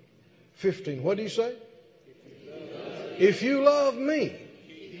 14, 15. What did He say? If you love me,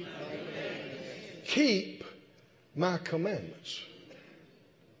 keep my commandments.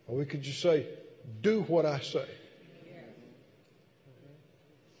 Or we could just say, do what I say.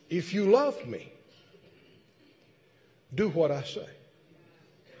 If you love me, do what I say.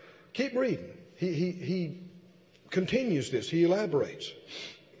 Keep reading. He continues this. He elaborates.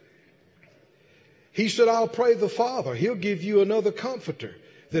 He said, I'll pray the Father. He'll give you another comforter,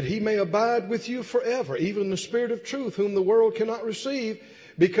 that He may abide with you forever, even the Spirit of truth, whom the world cannot receive,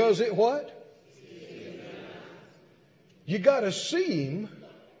 because it what? You got to see Him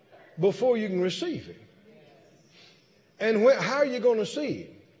before you can receive Him. And how are you going to see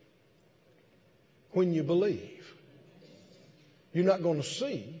Him? When you believe. You're not going to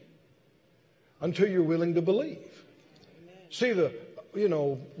see until you're willing to believe. See, the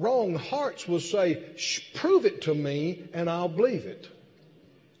wrong hearts will say, prove it to me and I'll believe it.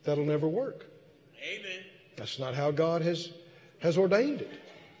 That'll never work. Amen. That's not how God has ordained it.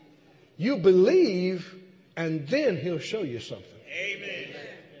 You believe and then He'll show you something. Amen.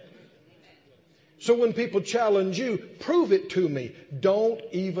 So when people challenge you, prove it to me. Don't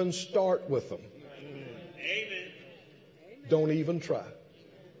even start with them. Amen. Don't even try.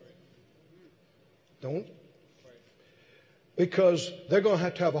 Don't. Because they're going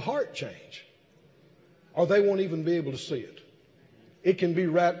to have a heart change. Or they won't even be able to see it. It can be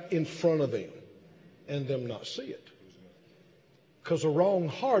right in front of them and them not see it. Because a wrong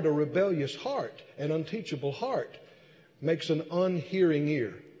heart, a rebellious heart, an unteachable heart makes an unhearing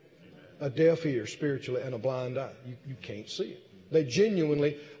ear, a deaf ear spiritually, and a blind eye. You can't see it. They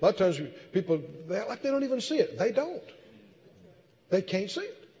genuinely, a lot of times people, they act like they don't even see it. They don't. They can't see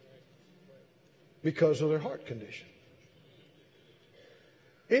it because of their heart condition.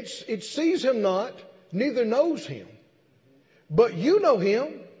 It sees him not, neither knows him. But you know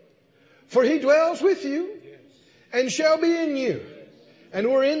him, for he dwells with you and shall be in you. And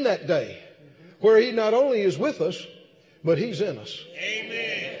we're in that day where he not only is with us, but he's in us.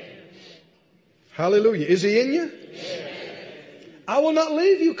 Amen. Hallelujah. Is he in you? I will not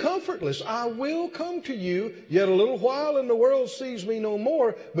leave you comfortless. I will come to you yet a little while, and the world sees me no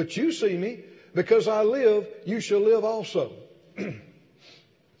more, but you see me. Because I live, you shall live also.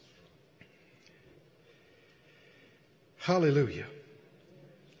 Hallelujah.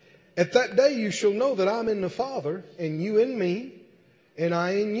 At that day you shall know that I'm in the Father, and you in me, and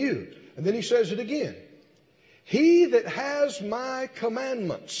I in you. And then he says it again. He that has my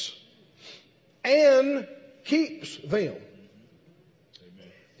commandments and keeps them.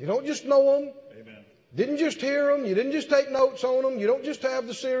 You don't just know them. Amen. Didn't just hear them. You didn't just take notes on them. You don't just have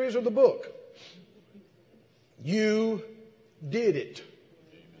the series or the book. You did it.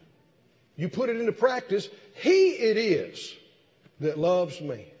 You put it into practice. He it is that loves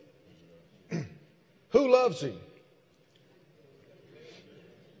me. Who loves him?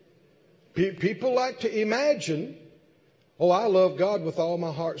 People like to imagine, oh, I love God with all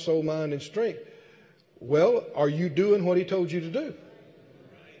my heart, soul, mind, and strength. Well, are you doing what he told you to do?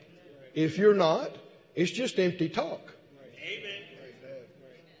 If you're not, it's just empty talk. Amen.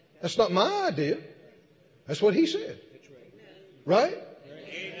 That's not my idea. That's what he said. Right?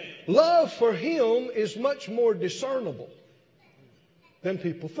 Amen. Love for him is much more discernible than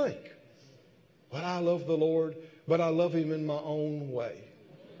people think. But I love the Lord, but I love him in my own way.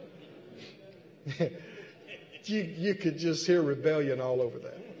 You could just hear rebellion all over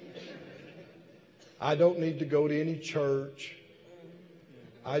that. I don't need to go to any church.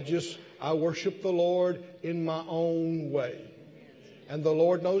 I worship the Lord in my own way. And the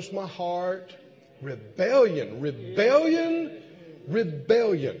Lord knows my heart. Rebellion.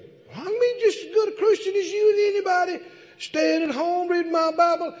 I mean, just as good a Christian as you and anybody. Staying at home, reading my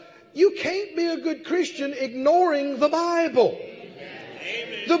Bible. You can't be a good Christian ignoring the Bible.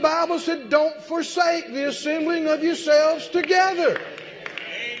 Amen. The Bible said, don't forsake the assembling of yourselves together.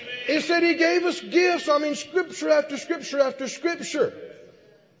 Amen. It said he gave us gifts. I mean, scripture after scripture after scripture.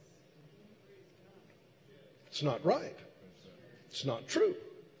 It's not right. It's not true.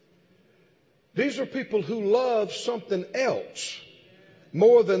 These are people who love something else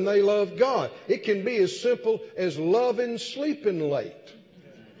more than they love God. It can be as simple as loving sleeping late.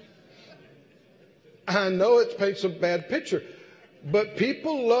 I know it paints a bad picture, but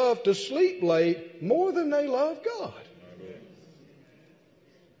people love to sleep late more than they love God.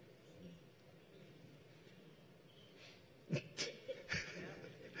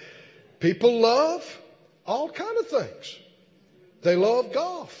 People love all kind of things. They love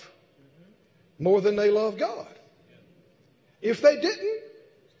golf more than they love God. If they didn't,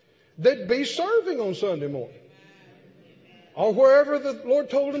 they'd be serving on Sunday morning or wherever the Lord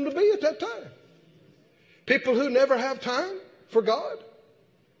told them to be at that time. People who never have time for God,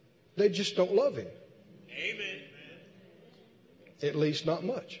 they just don't love him. Amen. At least not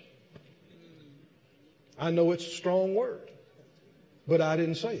much. I know it's a strong word, but I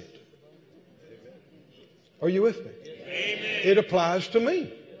didn't say it. Are you with me? Amen. It applies to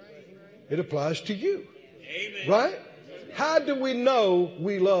me. It applies to you. Amen. Right? How do we know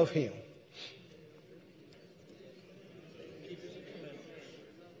we love him?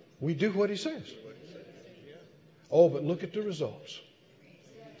 We do what he says. Oh, but look at the results.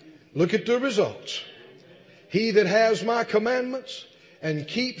 Look at the results. He that has my commandments and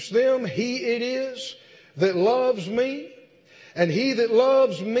keeps them, he it is that loves me. And he that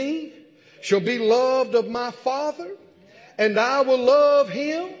loves me shall be loved of my Father, and I will love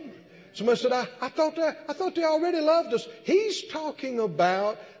him. Somebody said, I thought they already loved us. He's talking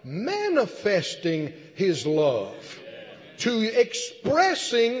about manifesting his love, to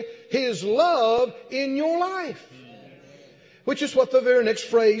expressing his love in your life. Which is what the very next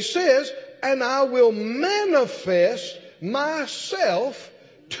phrase says, and I will manifest myself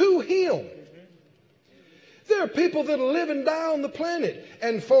to him. There are people that are living down the planet,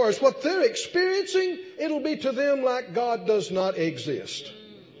 and for us, what they're experiencing, it'll be to them like God does not exist.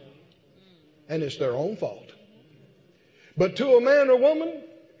 And it's their own fault. But to a man or woman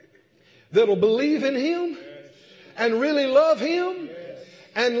that'll believe in him and really love him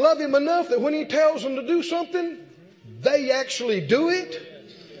and love him enough that when he tells them to do something, they actually do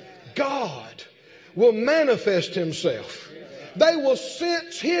it, God will manifest himself. They will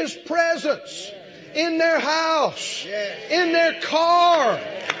sense his presence. in their house, in their car.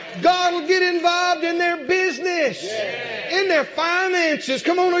 God will get involved in their business, in their finances.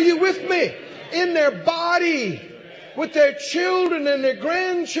 Come on, are you with me? In their body, with their children and their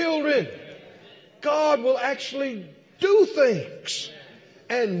grandchildren. God will actually do things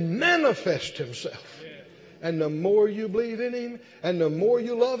and manifest Himself. And the more you believe in Him, and the more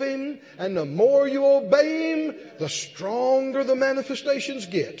you love Him, and the more you obey Him, the stronger the manifestations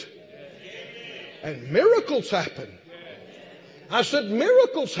get. And miracles happen. I said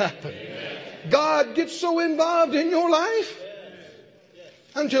miracles happen. God gets so involved in your life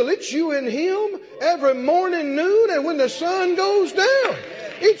until it's you and Him every morning, noon, and when the sun goes down.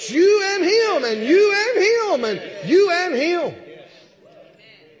 It's you and Him, and you and Him, and you and Him.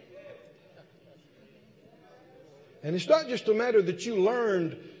 And it's not just a matter that you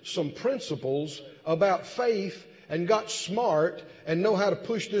learned some principles about faith and got smart and know how to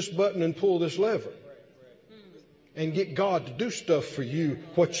push this button and pull this lever and get God to do stuff for you,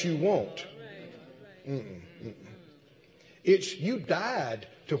 what you want. It's you died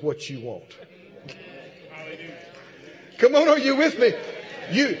to what you want. Come on, are you with me?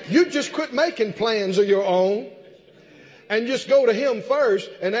 You just quit making plans of your own and just go to Him first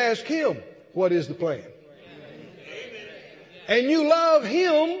and ask Him, what is the plan? And you love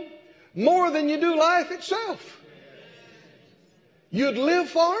Him more than you do life itself. You'd live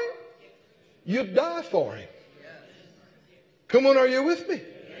for Him. You'd die for Him. Come on, are you with me?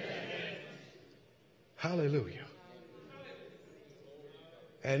 Hallelujah.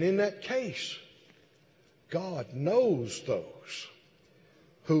 And in that case, God knows those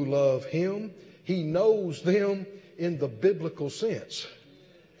who love Him. He knows them in the biblical sense.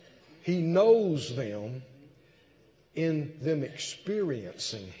 He knows them in them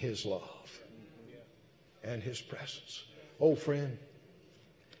experiencing His love and His presence. Oh, friend,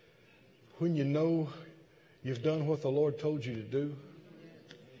 when you know you've done what the Lord told you to do,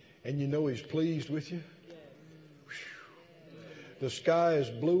 and you know He's pleased with you, the sky is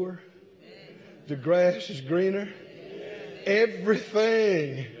bluer, the grass is greener,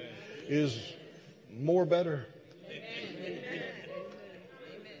 everything is more better.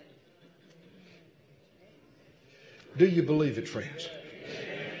 Do you believe it, friends?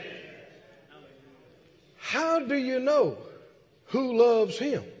 How do you know who loves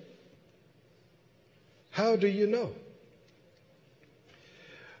Him? How do you know?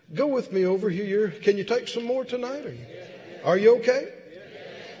 Go with me over here. Can you take some more tonight? Are you okay?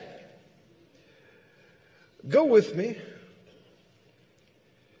 Go with me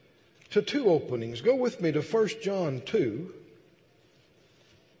to two openings. Go with me to 1 John 2.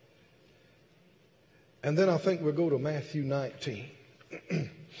 And then I think we'll go to Matthew 19.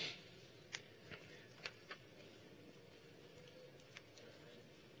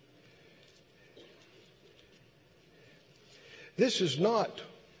 This is not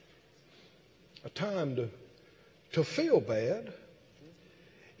a time to feel bad.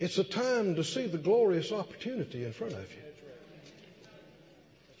 It's a time to see the glorious opportunity in front of you.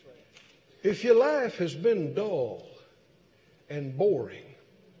 If your life has been dull and boring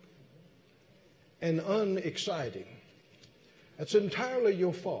and unexciting, that's entirely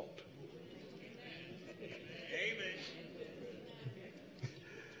your fault.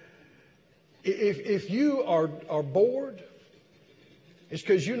 If you are bored, it's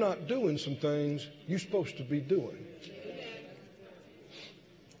because you're not doing some things you're supposed to be doing.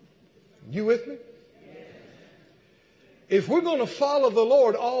 You with me? If we're going to follow the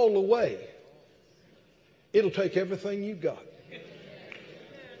Lord all the way, it'll take everything you got.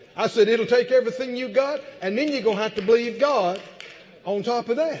 I said it'll take everything you got, and then you're going to have to believe God on top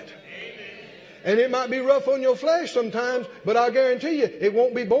of that. And it might be rough on your flesh sometimes, but I guarantee you it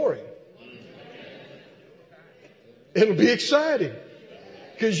won't be boring. It'll be exciting.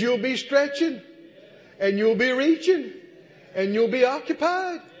 Because you'll be stretching, and you'll be reaching, and you'll be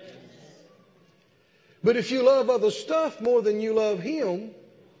occupied. But if you love other stuff more than you love Him,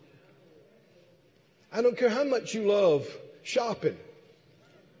 I don't care how much you love shopping,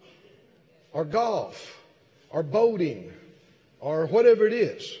 or golf, or boating, or whatever it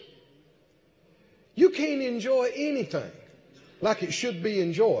is, you can't enjoy anything like it should be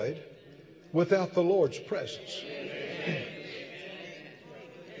enjoyed without the Lord's presence.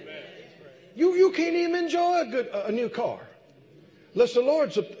 You can't even enjoy a new car unless the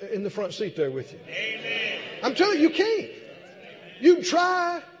Lord's in the front seat there with you. Amen. I'm telling you, you can't. You can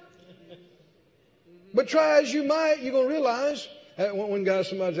try, but try as you might, you're going to realize. One guy,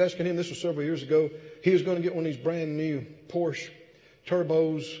 somebody was asking him, this was several years ago, he was going to get one of these brand new Porsche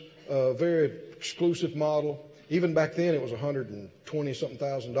turbos, very exclusive model. Even back then, it was $120-something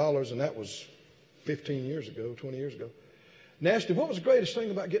thousand, and that was 15 years ago, 20 years ago. And asked him, what was the greatest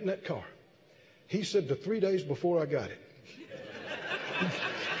thing about getting that car? He said, the 3 days before I got it.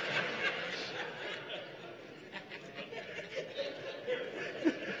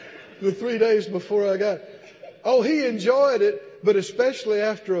 The 3 days before I got it. Oh, he enjoyed it, but especially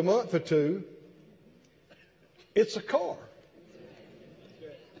after a month or two, it's a car.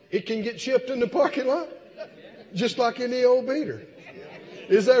 It can get chipped in the parking lot, just like any old beater.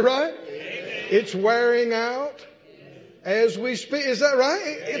 Is that right? It's wearing out as we speak. Is that right?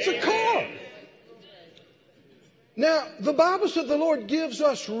 It's a car. Now, the Bible said the Lord gives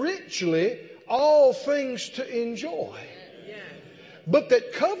us richly all things to enjoy. But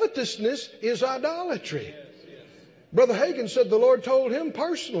that covetousness is idolatry. Brother Hagin said the Lord told him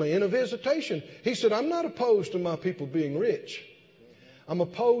personally in a visitation. He said, I'm not opposed to my people being rich. I'm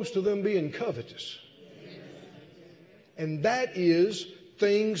opposed to them being covetous. And that is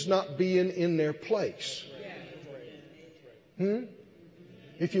things not being in their place.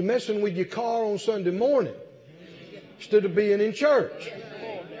 If you're messing with your car on Sunday morning instead of being in church.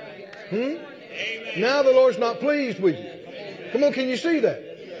 Now the Lord's not pleased with you. Come on, can you see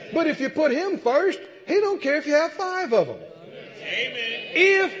that? But if you put Him first, He don't care if you have 5 of them.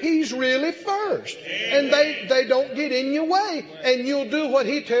 If He's really first. And they don't get in your way. And you'll do what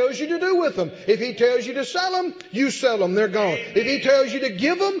He tells you to do with them. If He tells you to sell them, you sell them. They're gone. If He tells you to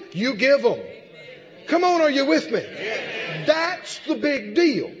give them, you give them. Come on, are you with me? That's the big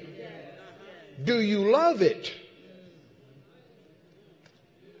deal. Do you love it?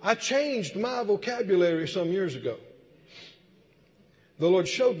 I changed my vocabulary some years ago. The Lord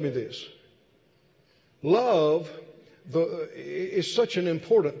showed me this. Love is such an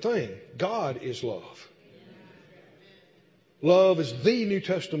important thing. God is love. Love is the New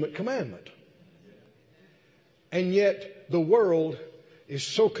Testament commandment. And yet the world is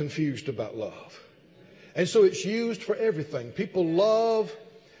so confused about love. And so it's used for everything. People love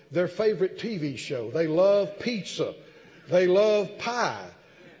their favorite TV show. They love pizza. They love pie.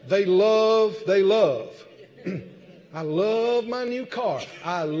 They love. I love my new car.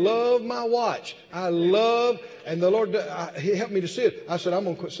 I love my watch. And the Lord, He helped me to see it. I said, I'm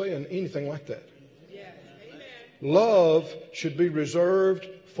going to quit saying anything like that. Love should be reserved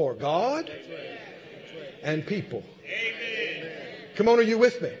for God and people. Come on, are you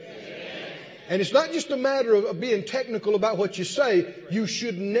with me? And it's not just a matter of being technical about what you say. You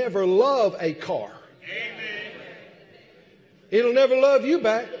should never love a car. It'll never love you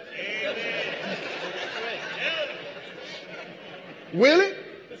back. Will it?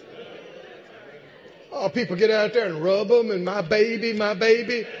 Oh, people get out there and rub them and my baby.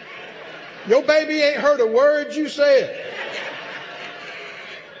 Your baby ain't heard a word you said.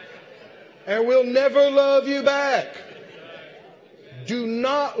 And will never love you back. Do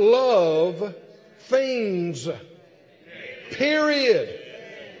not love things. Period.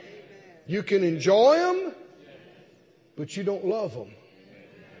 You can enjoy them, but you don't love them.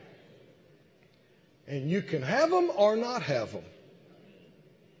 And you can have them or not have them.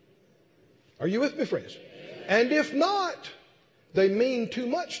 Are you with me, friends? And if not, they mean too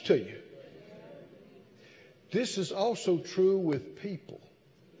much to you. This is also true with people.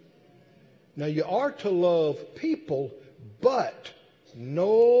 Now, you are to love people, but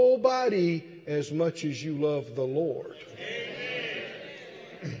nobody as much as you love the Lord.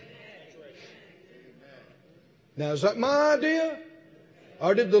 Now, is that my idea?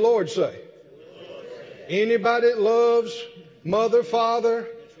 Or did the Lord say? Anybody that loves mother, father,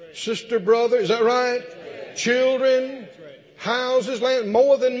 sister, brother, is that right? Children, houses, land,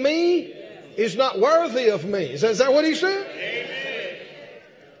 more than me is not worthy of me. Is that what He said?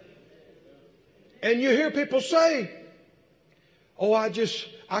 And you hear people say, oh,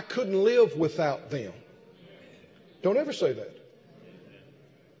 I couldn't live without them. Don't ever say that.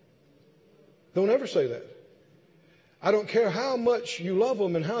 Don't ever say that. I don't care how much you love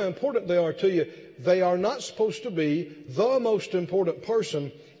them and how important they are to you. They are not supposed to be the most important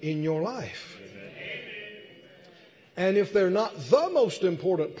person in your life. And if they're not the most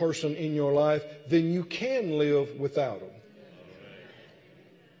important person in your life, then you can live without them.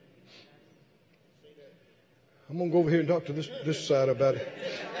 I'm going to go over here and talk to this side about it.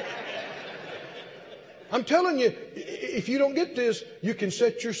 I'm telling you, if you don't get this, you can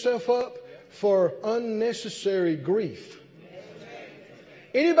set yourself up for unnecessary grief.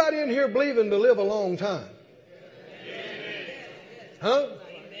 Anybody in here believing to live a long time? Huh?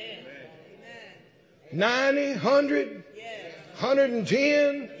 90, 100,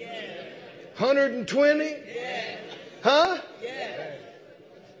 110, 120? Huh?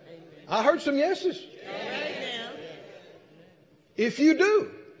 I heard some yeses. If you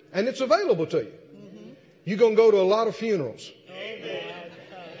do, and it's available to you. You're going to go to a lot of funerals.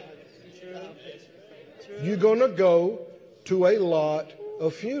 You're going to go to a lot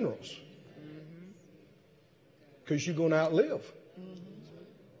of funerals. Because you're going to outlive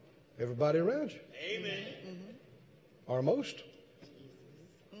everybody around you. Amen. Or most.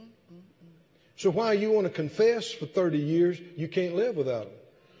 So why you want to confess for 30 years, you can't live without them.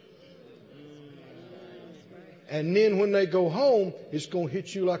 And then when they go home, it's going to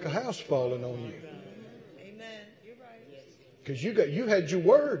hit you like a house falling on you. Amen. You're right. Because you had your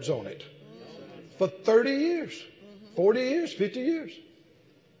words on it for 30 years, 40 years, 50 years.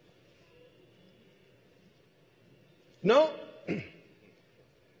 No.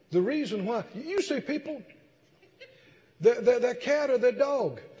 The reason why, you see people, their cat or their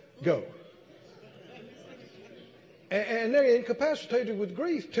dog go. And they're incapacitated with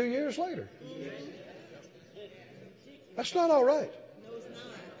grief 2 years later. That's not all right.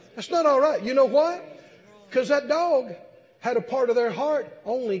 That's not all right. You know why? Because that dog had a part of their heart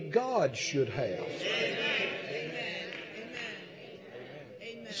only God should have.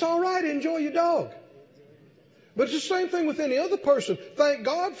 It's all right to enjoy your dog. But it's the same thing with any other person. Thank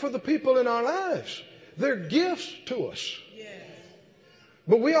God for the people in our lives. They're gifts to us.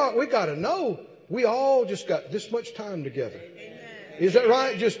 But we got to know we all just got this much time together. Is that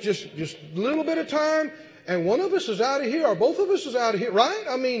right? Just a little bit of time, and one of us is out of here, or both of us is out of here, right?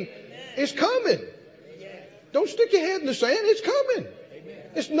 I mean, it's coming. Don't stick your head in the sand. It's coming.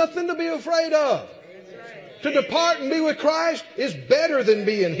 It's nothing to be afraid of. To depart and be with Christ is better than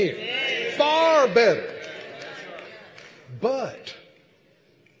being here. Far better. But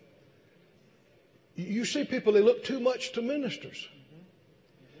you see people, they look too much to ministers.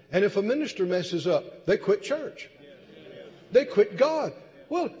 And if a minister messes up, they quit church. They quit God.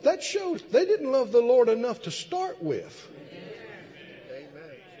 Well, that shows they didn't love the Lord enough to start with.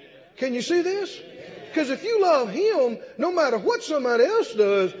 Can you see this? Because if you love Him, no matter what somebody else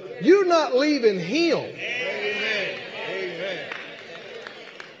does, you're not leaving Him. Amen.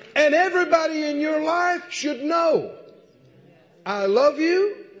 And everybody in your life should know, I love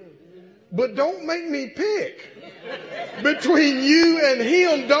you, but don't make me pick between you and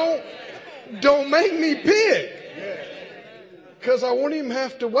Him. Don't make me pick. Because I won't even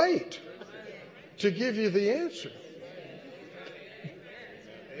have to wait to give you the answer.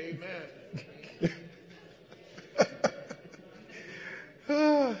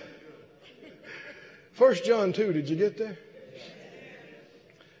 Amen. 1 John 2, did you get there?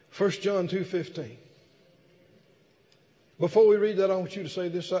 1 John 2:15. Before we read that, I want you to say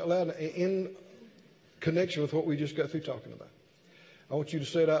this out loud in connection with what we just got through talking about. I want you to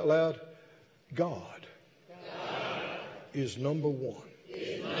say it out loud. God is number one.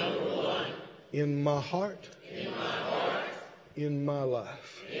 In my heart. In my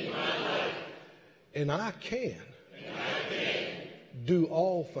life. And I can do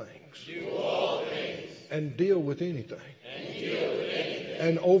all things. And deal with anything.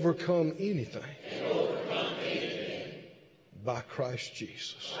 And overcome anything. By Christ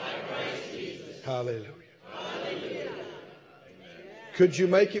Jesus. Hallelujah. Could you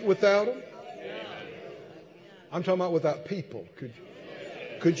make it without Him? I'm talking about without people.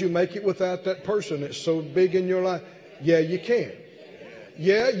 Could you make it without that person that's so big in your life? Yeah, you can.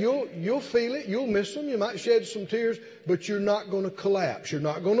 Yeah, you'll feel it. You'll miss them. You might shed some tears, but you're not going to collapse. You're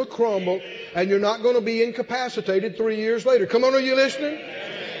not going to crumble, and you're not going to be incapacitated 3 years later. Come on, are you listening?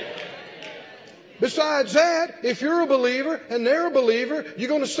 Besides that, if you're a believer and they're a believer, you're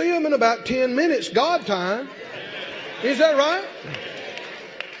going to see them in about 10 minutes, God time. Is that right?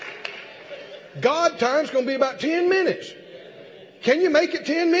 God time's going to be about 10 minutes. Can you make it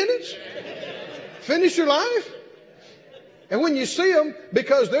 10 minutes? Finish your life? And when you see them,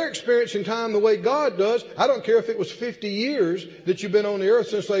 because they're experiencing time the way God does, I don't care if it was 50 years that you've been on the earth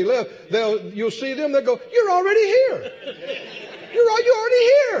since they left, you'll see them, they'll go, you're already here. You're already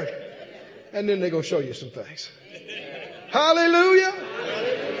here. And then they're going to show you some things. Hallelujah.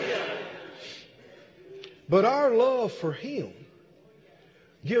 But our love for Him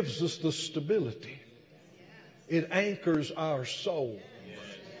gives us the stability. It anchors our soul.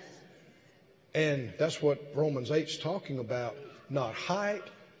 And that's what Romans 8's talking about. Not height,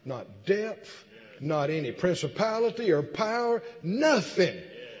 not depth, not any principality or power. Nothing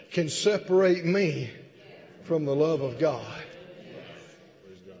can separate me from the love of God.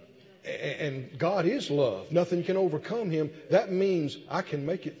 And God is love. Nothing can overcome Him. That means I can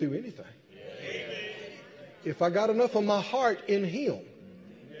make it through anything. If I got enough of my heart in Him,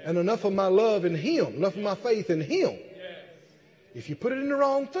 and enough of my love in Him, enough of my faith in Him, if you put it in the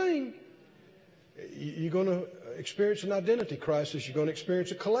wrong thing, you're going to experience an identity crisis. You're going to experience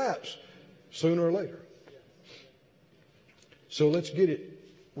a collapse sooner or later. So let's get it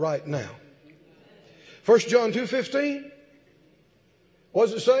right now. 1 John 2:15. What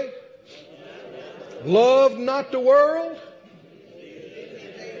does it say? Love not the world,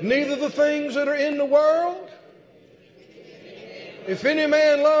 neither the things that are in the world. If any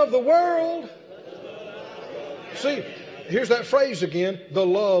man love the world, see, here's that phrase again, the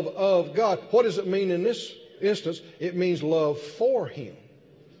love of God. What does it mean in this instance? It means love for Him.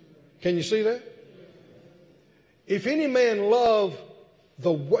 Can you see that? If any man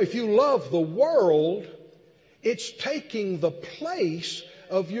if you love the world, it's taking the place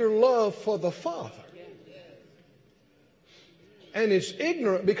of your love for the Father. And it's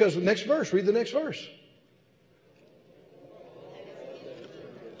ignorant because the next verse, read the next verse.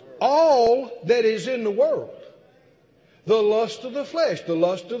 All that is in the world, the lust of the flesh, the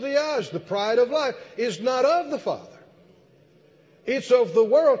lust of the eyes, the pride of life, is not of the Father. It's of the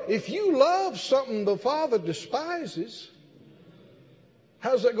world. If you love something the Father despises,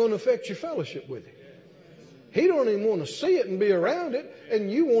 how's that going to affect your fellowship with Him? He don't even want to see it and be around it,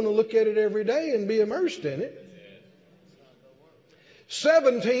 and you want to look at it every day and be immersed in it.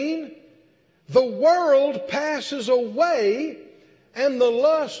 17, the world passes away and the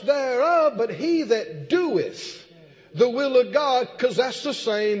lust thereof, but he that doeth the will of God, because that's the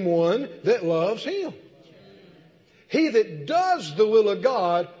same one that loves Him. He that does the will of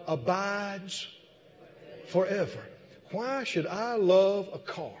God abides forever. Why should I love a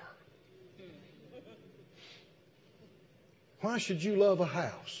car? Why should you love a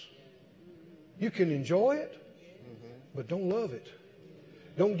house? You can enjoy it, but don't love it.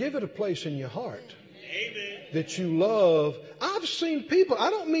 Don't give it a place in your heart. Amen. That you love. I've seen people, I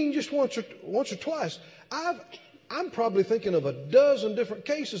don't mean just once or twice. I'm probably thinking of a dozen different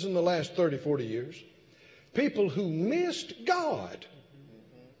cases in the last 30, 40 years. People who missed God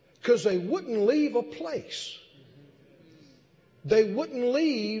because they wouldn't leave a place. They wouldn't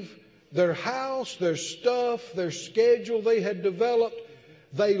leave their house, their stuff, their schedule they had developed.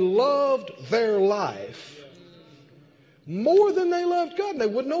 They loved their life more than they loved God, and they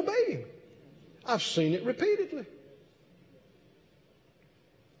wouldn't obey Him. I've seen it repeatedly.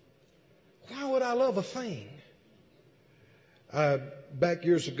 Why would I love a thing? Back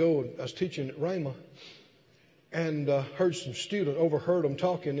years ago, I was teaching at Rhema, and heard some students, overheard them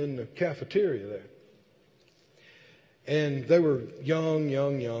talking in the cafeteria there. And they were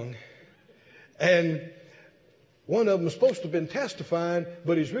young. And one of them was supposed to have been testifying,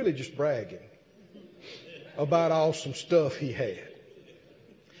 but he's really just bragging about awesome stuff he had.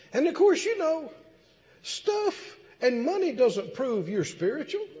 And of course, you know, stuff and money doesn't prove you're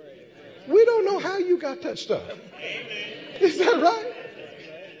spiritual. We don't know how you got that stuff. Is that right?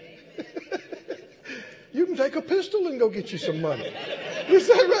 You can take a pistol and go get you some money. Is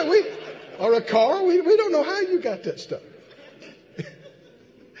that right? Or a car. We don't know how you got that stuff.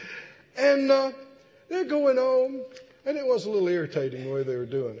 And they're going on, and it was a little irritating the way they were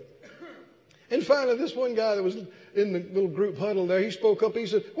doing it. And finally, this one guy that was in the little group huddle there, he spoke up. He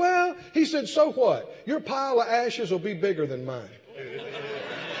said, so what? Your pile of ashes will be bigger than mine.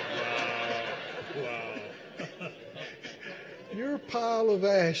 Wow. Your pile of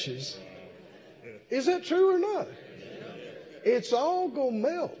ashes. Is that true or not? It's all going to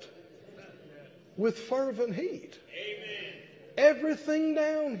melt with fervent heat. Amen. Everything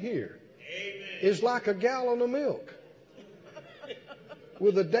down here is like a gallon of milk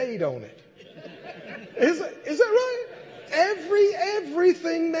with a date on it. Is that right?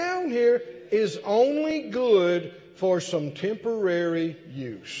 Everything down here is only good for some temporary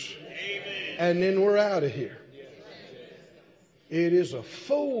use. Amen. And then we're out of here. It is a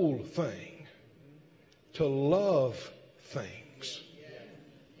fool thing to love things.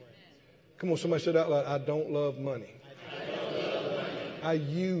 Come on, somebody said out loud, I don't love money. I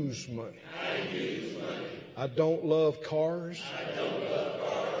use money. I don't love cars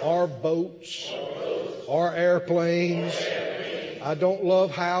or boats or airplanes. I don't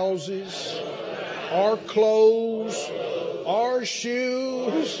love houses or clothes or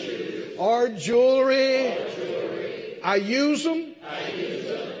shoes or jewelry. I use them.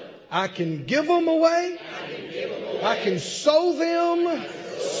 I can give them away. I can sow them,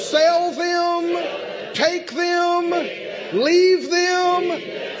 sell them, take them, leave them.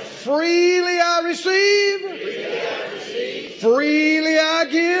 Freely I receive. Freely I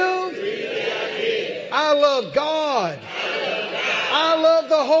give. I love God. I love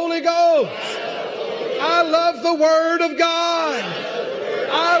the Holy Ghost. I love the Word of God.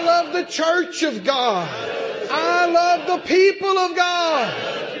 I love the church of God. I love the people of God.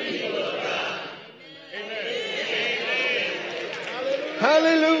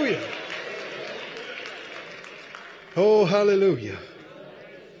 Hallelujah. Oh, hallelujah.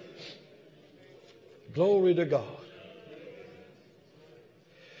 Glory to God.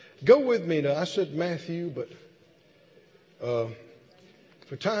 Go with me now. I said Matthew, but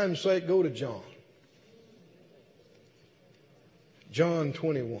for time's sake, go to John. John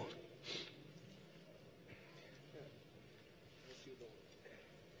 21.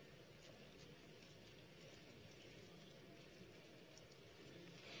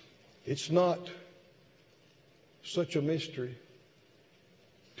 It's not such a mystery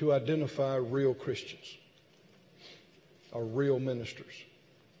to identify real Christians or real ministers,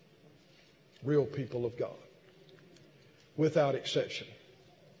 real people of God, without exception.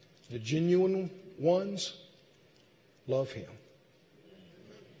 The genuine ones love Him.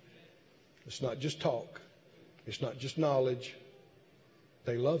 It's not just talk. It's not just knowledge.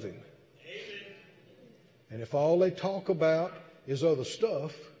 They love Him. And if all they talk about is other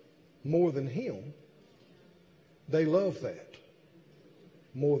stuff more than Him, they love that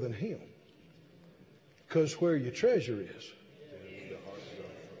more than Him. Because where your treasure is,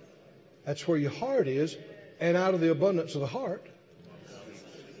 that's where your heart is. And out of the abundance of the heart,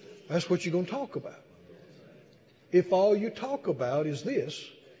 that's what you're going to talk about. If all you talk about is this,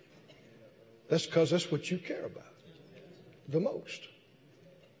 that's because that's what you care about the most.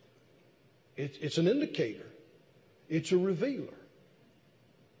 It's an indicator. It's a revealer.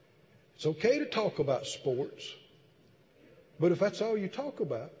 It's okay to talk about sports, but if that's all you talk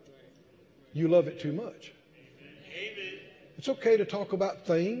about, you love it too much. It's okay to talk about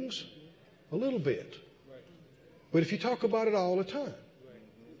things a little bit, but if you talk about it all the time,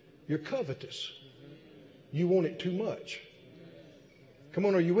 you're covetous. You want it too much. Come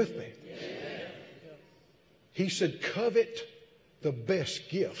on, are you with me? He said, covet the best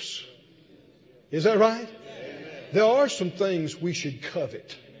gifts. Is that right? There are some things we should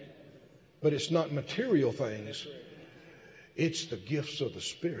covet, but it's not material things. It's the gifts of the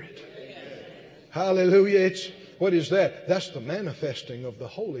Spirit. Hallelujah. What is that? That's the manifesting of the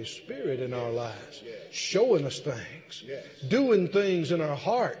Holy Spirit in our lives. Showing us things. Doing things in our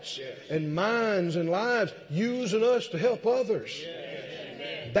hearts and minds and lives. Using us to help others.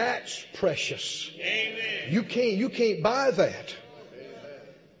 That's precious. You can't buy that.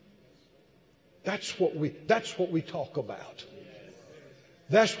 That's what we talk about.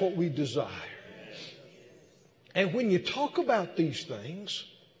 That's what we desire. And when you talk about these things,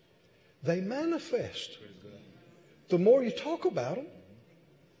 they manifest. The more you talk about them,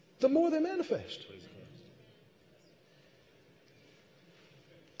 the more they manifest.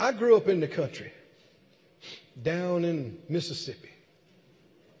 I grew up in the country, down in Mississippi.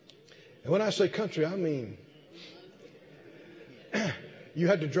 And when I say country, I mean you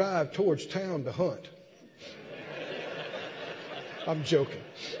had to drive towards town to hunt. I'm joking.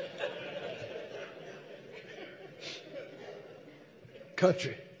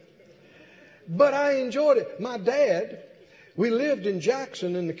 Country. But I enjoyed it. My dad, we lived in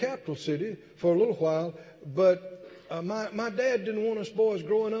Jackson in the capital city for a little while, but my dad didn't want us boys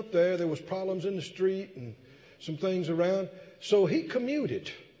growing up there. There was problems in the street and some things around. So he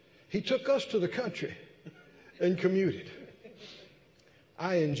commuted. He took us to the country and commuted.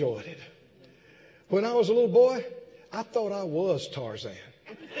 I enjoyed it. When I was a little boy, I thought I was Tarzan.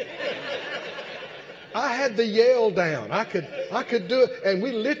 I had the yell down. I could do it. And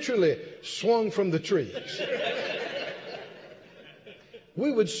we literally swung from the trees.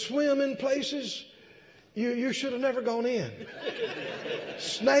 We would swim in places you should have never gone in.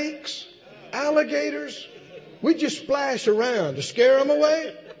 Snakes, alligators. We'd just splash around to scare them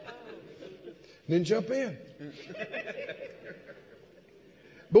away. Then jump in.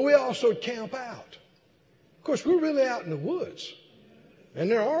 But we also camp out. Of course, we're really out in the woods.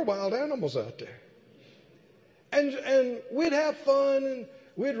 And there are wild animals out there. And we'd have fun, and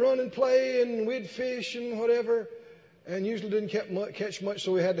we'd run and play, and we'd fish and whatever. And usually didn't catch much,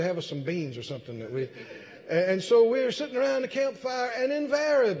 so we had to have us some beans or something. And so we were sitting around the campfire, and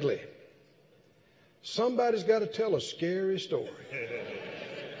invariably, somebody's got to tell a scary story.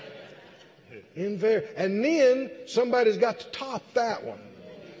 And then somebody's got to top that one.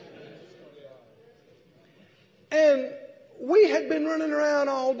 And we had been running around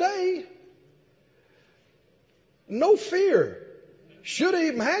all day. No fear. Should have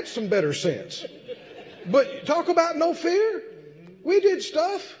even had some better sense. But talk about no fear. We did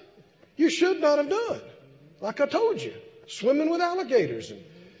stuff you should not have done. Like I told you. Swimming with alligators and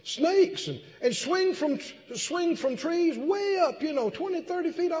snakes and swing from trees way up, 20,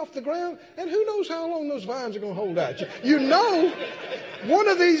 30 feet off the ground. And who knows how long those vines are going to hold out. You know, one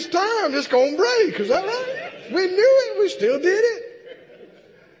of these times it's going to break. Is that right? We knew it. We still did it.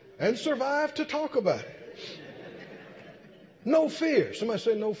 And survived to talk about it. No fear. Somebody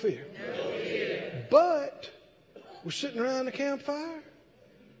say no fear. No fear. But we're sitting around the campfire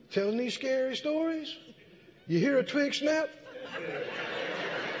telling these scary stories. You hear a twig snap.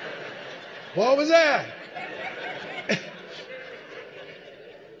 What was that?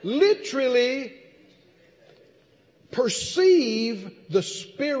 Literally perceive the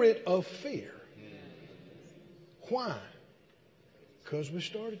spirit of fear. Why? Because we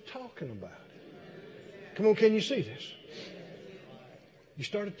started talking about it. Come on, can you see this? You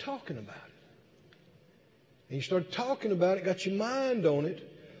started talking about it. And you started talking about it, got your mind on it,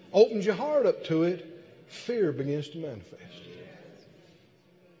 opened your heart up to it, fear begins to manifest.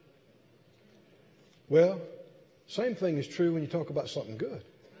 Well, same thing is true when you talk about something good.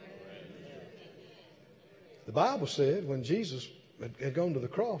 The Bible said when Jesus had gone to the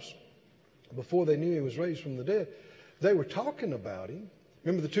cross, before they knew he was raised from the dead, they were talking about him.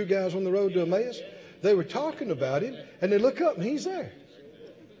 Remember the two guys on the road to Emmaus? They were talking about him, and they look up and he's there.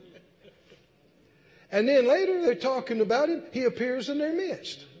 And then later they're talking about him. He appears in their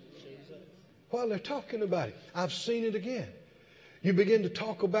midst. While they're talking about him, I've seen it again. You begin to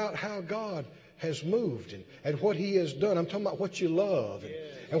talk about how God has moved and what he has done. I'm talking about what you love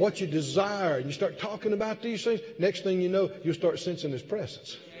and what you desire. And you start talking about these things. Next thing you know, you'll start sensing his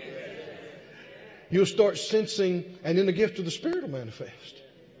presence. You'll start sensing, and then the gift of the Spirit will manifest.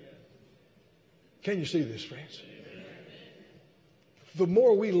 Can you see this, friends? The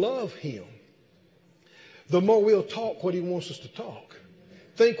more we love him, the more we'll talk what he wants us to talk,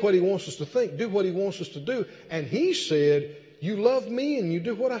 think what he wants us to think, do what he wants us to do. And he said, you love me and you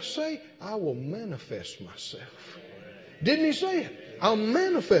do what I say, I will manifest myself. Didn't he say it? I'll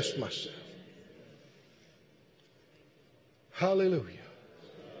manifest myself. Hallelujah.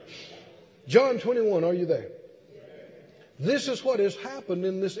 John 21, are you there? This is what has happened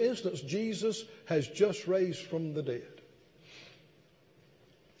in this instance. Jesus has just raised from the dead.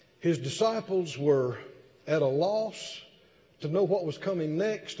 His disciples were at a loss to know what was coming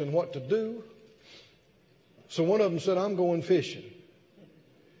next and what to do. So one of them said, I'm going fishing.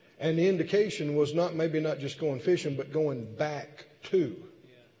 And the indication was maybe not just going fishing, but going back to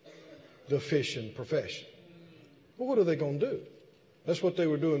the fishing profession. Well, what are they going to do? That's what they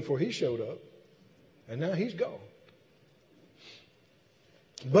were doing before he showed up. And now he's gone.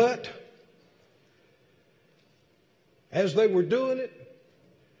 But as they were doing it,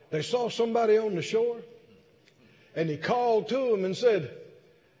 they saw somebody on the shore. And he called to them and said,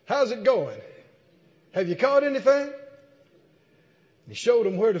 how's it going? Have you caught anything? He showed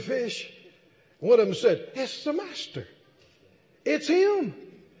them where to fish. One of them said, it's the master. It's him.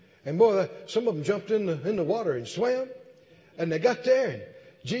 And boy, some of them jumped in the water and swam. And they got there, and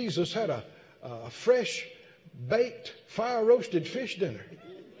Jesus had a fresh, baked, fire-roasted fish dinner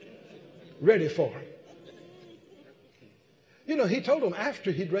ready for them. You know, he told them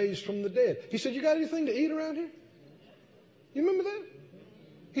after he'd raised from the dead. He said, you got anything to eat around here? You remember that?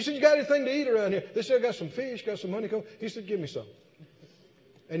 He said, you got anything to eat around here? They said, I got some fish, got some honeycomb. He said, give me some.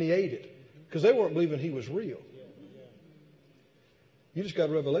 And he ate it because they weren't believing he was real. You just got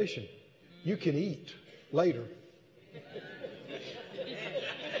a revelation. You can eat later.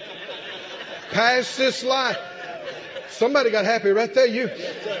 Past this life. Somebody got happy right there. You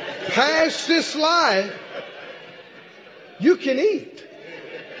past this life, you can eat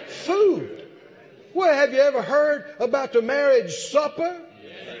food. Well, have you ever heard about the marriage supper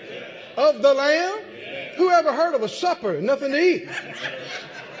of the Lamb? Who ever heard of a supper and nothing to eat?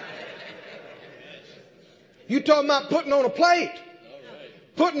 You talking about putting on a plate,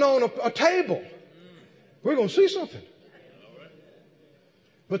 putting on a table. We're going to see something.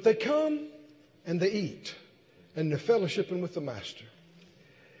 But they come and they eat, and they're fellowshipping with the Master.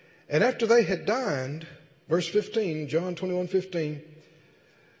 And after they had dined, verse 15, John 21:15,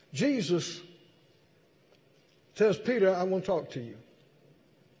 Jesus tells Peter, I want to talk to you.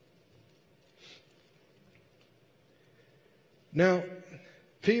 Now,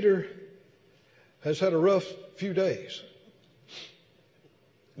 Peter has had a rough few days.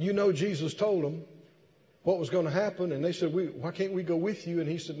 You know, Jesus told him what was going to happen, and they said, why can't we go with you? And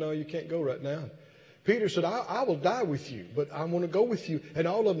he said, no, you can't go right now. Peter said, I will die with you, but I want to go with you. And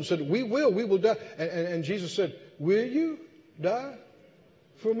all of them said, we will die. And Jesus said, will you die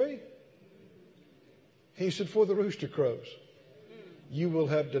for me? He said, for the rooster crows, you will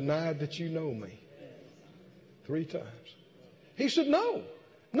have denied that you know me 3 times. He said, no,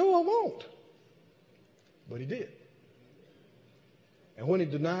 I won't. But he did. And when he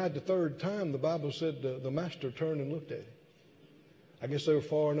denied the 3rd time, the Bible said the master turned and looked at him. I guess they were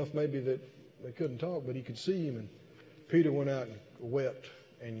far enough maybe that they couldn't talk, but he could see him. And Peter went out and wept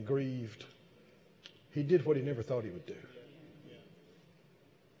and grieved. He did what he never thought he would do.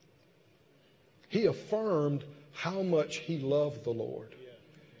 He affirmed how much he loved the Lord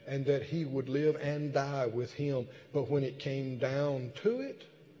and that he would live and die with him. But when it came down to it,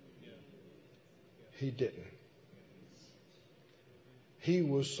 he didn't. He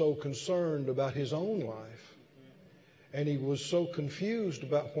was so concerned about his own life, and he was so confused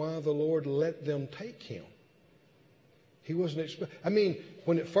about why the Lord let them take him. He wasn't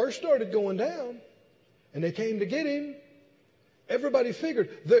when it first started going down and they came to get him, everybody figured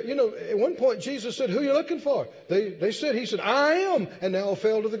that, at one point Jesus said, "Who are you looking for?" He said, "I am," and they all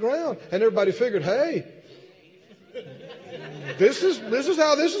fell to the ground. And everybody figured, hey, this is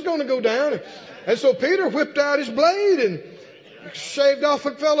how this is going to go down. And so Peter whipped out his blade and shaved off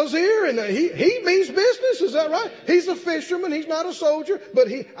a fellow's ear, and he means business. Is that right? He's a fisherman. He's not a soldier, but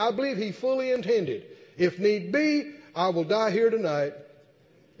I believe he fully intended, if need be, I will die here tonight.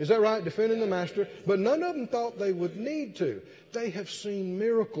 Is that right? Defending the master. But none of them thought they would need to. They have seen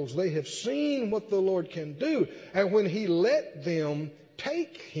miracles. They have seen what the Lord can do. And when he let them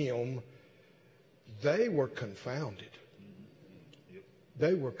take him, they were confounded.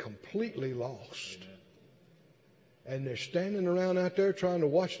 They were completely lost. And they're standing around out there trying to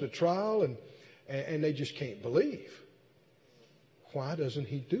watch the trial, and they just can't believe. Why doesn't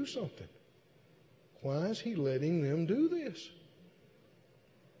he do something? Why is he letting them do this?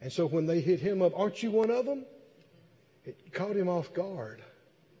 And so when they hit him up, aren't you one of them? It caught him off guard.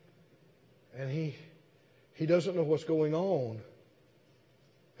 And he doesn't know what's going on.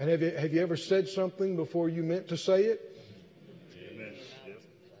 And have you ever said something before you meant to say it? Amen. Yep.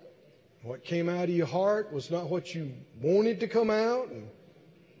 What came out of your heart was not what you wanted to come out. And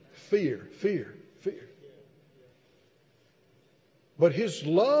fear. But his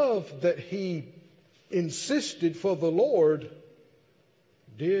love that he insisted for the Lord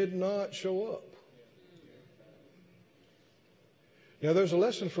did not show up. Now there's a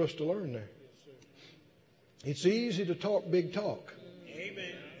lesson for us to learn there. It's easy to talk big talk.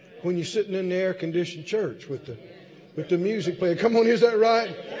 Amen. When you're sitting in the air-conditioned church with the music playing. Come on, is that right?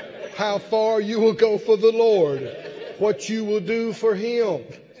 How far you will go for the Lord. What you will do for him.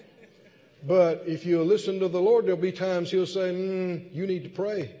 But if you listen to the Lord, there'll be times he'll say, you need to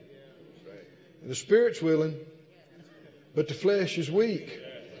pray. The spirit's willing, but the flesh is weak.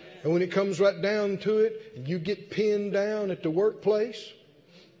 And when it comes right down to it, you get pinned down at the workplace.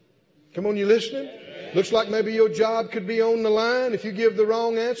 Come on, you listening? Looks like maybe your job could be on the line if you give the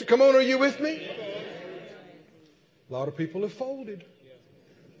wrong answer. Come on, are you with me? A lot of people have folded.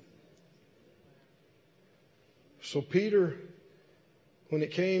 So Peter, when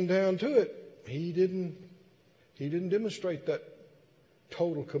it came down to it, he didn't demonstrate that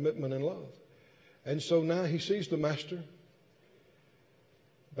total commitment and love. And so now he sees the master,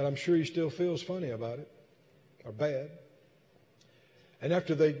 but I'm sure he still feels funny about it, or bad. And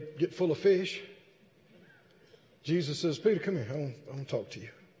after they get full of fish, Jesus says, "Peter, come here. I want to talk to you."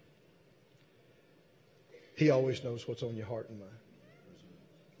 He always knows what's on your heart and mind,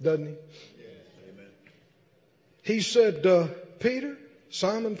 doesn't he? He said, "Peter,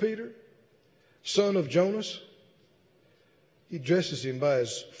 Simon Peter, son of Jonas." He addresses him by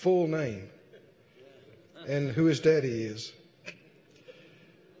his full name and who his daddy is.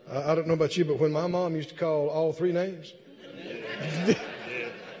 I don't know about you, but when my mom used to call all three names,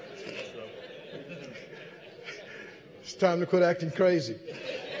 it's time to quit acting crazy.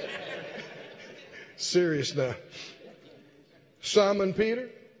 Serious now. Simon Peter,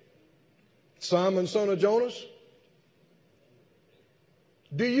 Simon son of Jonas,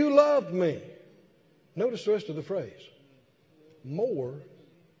 do you love me? Notice the rest of the phrase. More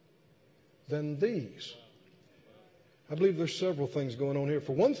than these. I believe there's several things going on here.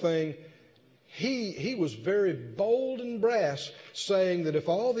 For one thing, he was very bold and brass, saying that if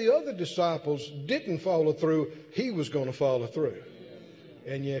all the other disciples didn't follow through, he was going to follow through.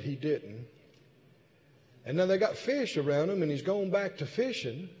 And yet he didn't. And now they got fish around him, and he's going back to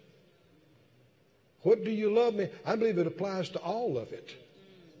fishing. What do you love me? I believe it applies to all of it.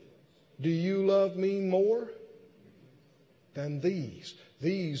 Do you love me more than these?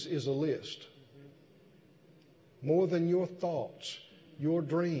 These is a list. More than your thoughts, your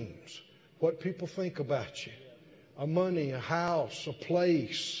dreams, what people think about you. A money, a house, a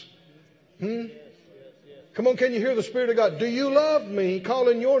place. Come on, can you hear the Spirit of God? Do you love me?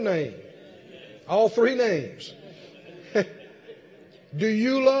 Calling your name. All three names. Do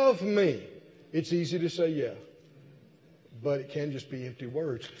you love me? It's easy to say yeah. But it can just be empty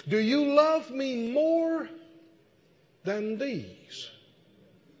words. Do you love me more than these?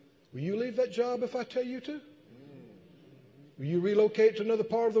 Will you leave that job if I tell you to? Will you relocate to another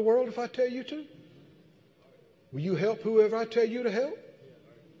part of the world if I tell you to? Will you help whoever I tell you to help?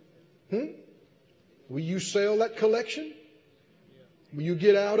 Will you sell that collection? Will you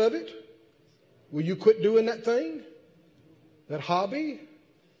get out of it? Will you quit doing that thing? That hobby?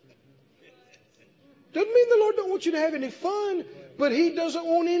 Doesn't mean the Lord don't want you to have any fun, but He doesn't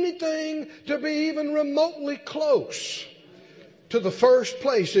want anything to be even remotely close to the first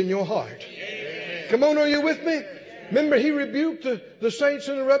place in your heart. Come on, are you with me? Remember, He rebuked the saints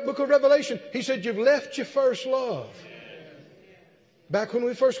in the book of Revelation. He said, you've left your first love. Back when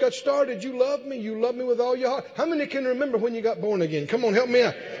we first got started, you loved me. You loved me with all your heart. How many can remember when you got born again? Come on, help me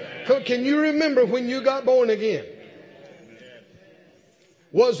out. Can you remember when you got born again?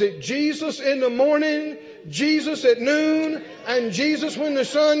 Was it Jesus in the morning, Jesus at noon, and Jesus when the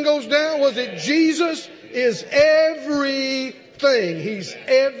sun goes down? Was it Jesus is everything? He's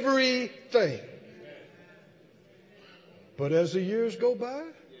everything. But as the years go by,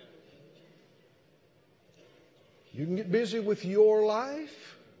 you can get busy with your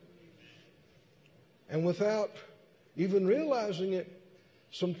life, and without even realizing it,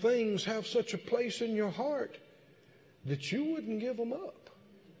 some things have such a place in your heart that you wouldn't give them up,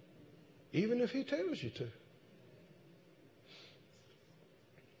 even if He tells you to.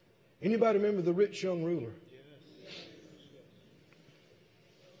 Anybody remember the rich young ruler?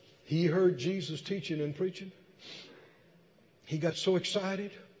 He heard Jesus teaching and preaching. He got so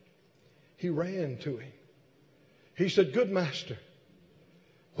excited, he ran to Him. He said, good master,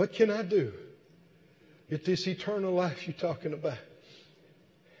 what can I do get this eternal life you're talking about?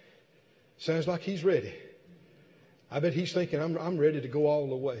 Sounds like he's ready. I bet he's thinking, I'm ready to go all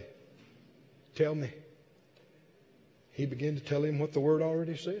the way. Tell me. He began to tell him what the Word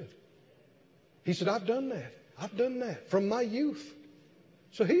already said. He said, I've done that. I've done that from my youth.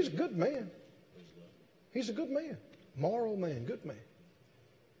 So he's a good man. He's a good man. Moral man, good man.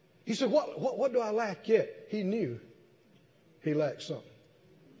 He said, what do I lack yet? He knew he lacked something.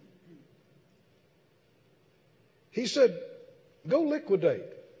 He said, go liquidate.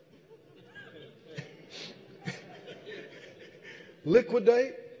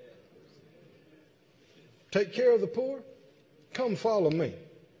 Liquidate. Take care of the poor. Come follow me.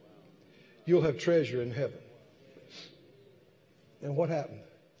 You'll have treasure in heaven. And what happened?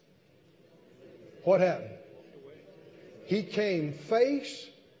 What happened? He came face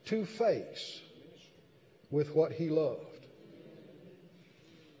to face with what he loved,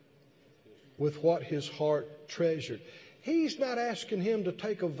 with what his heart treasured. He's not asking him to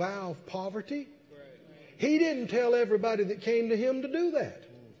take a vow of poverty. He didn't tell everybody that came to him to do that.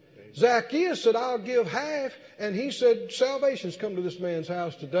 Zacchaeus said, I'll give half. And he said, salvation's come to this man's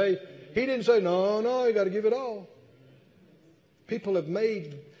house today. He didn't say, no, you got to give it all. People have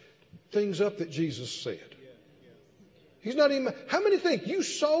made things up that Jesus said. He's not even. How many think you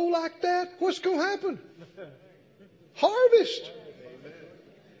sow like that? What's going to happen? Harvest.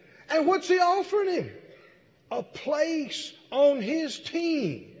 And what's He offering him? A place on His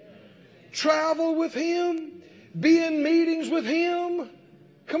team. Travel with Him. Be in meetings with Him.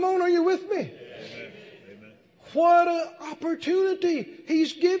 Come on, are you with me? Amen. What an opportunity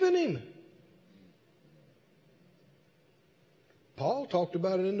He's given him. Paul talked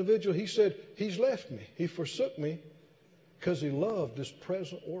about an individual. He said, he's left me. He forsook me because he loved this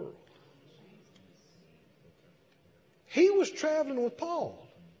present world. He was traveling with Paul.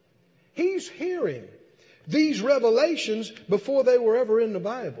 He's hearing these revelations before they were ever in the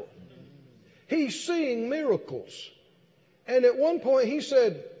Bible. He's seeing miracles. And at one point he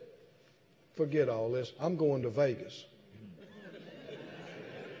said, forget all this. I'm going to Vegas.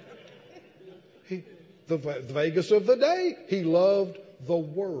 The Vegas of the day. He loved the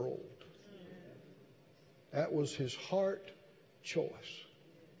world. That was his heart choice.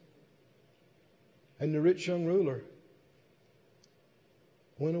 And the rich young ruler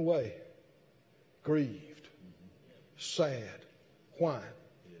went away, grieved, sad. Why?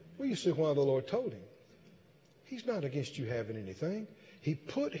 Well, you see why the Lord told him. He's not against you having anything. He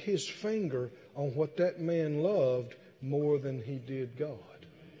put His finger on what that man loved more than he did God.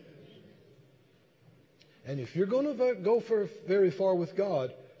 And if you're going to go for very far with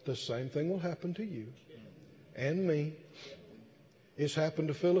God, the same thing will happen to you and me. It's happened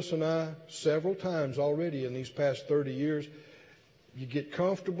to Phyllis and I several times already in these past 30 years. You get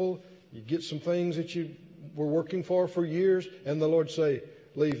comfortable, you get some things that you were working for years, and the Lord say,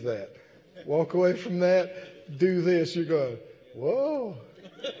 leave that. Walk away from that, do this. You're going, whoa,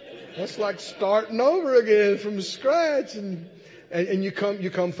 that's like starting over again from scratch. And you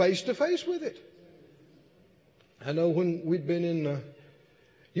come face to face with it. I know when we'd been in,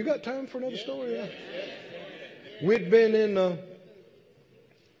 you got time for another story? Yeah. We'd been in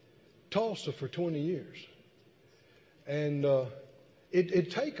Tulsa for 20 years. And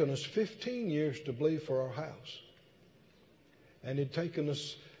It'd taken us 15 years to believe for our house. And it'd taken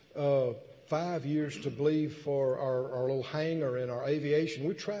us 5 years to believe for our little hangar and our aviation.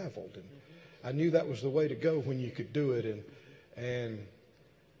 We traveled, and I knew that was the way to go when you could do it. And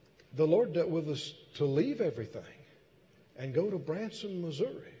the Lord dealt with us to leave everything and go to Branson,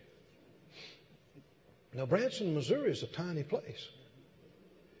 Missouri. Now, Branson, Missouri is a tiny place.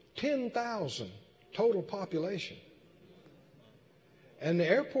 10,000 total population. And the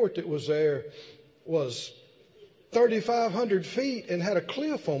airport that was there was 3,500 feet and had a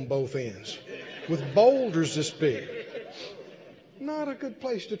cliff on both ends with boulders this big. Not a good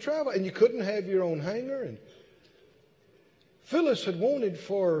place to travel. And you couldn't have your own hangar. And Phyllis had wanted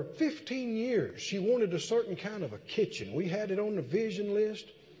for 15 years, she wanted a certain kind of a kitchen. We had it on the vision list.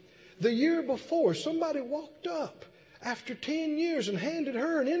 The year before, somebody walked up after 10 years and handed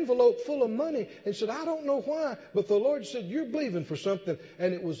her an envelope full of money and said, I don't know why, but the Lord said, you're believing for something.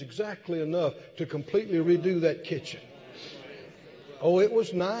 And it was exactly enough to completely redo that kitchen. Oh, it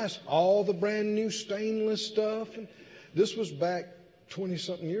was nice. All the brand new stainless stuff. And this was back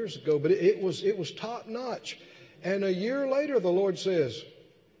 20-something years ago, but it was top notch. And a year later, the Lord says,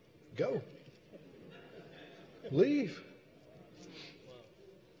 go. Leave.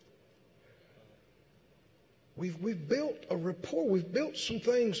 We've built a rapport. We've built some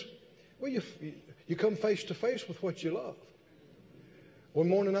things. Well, you come face to face with what you love. One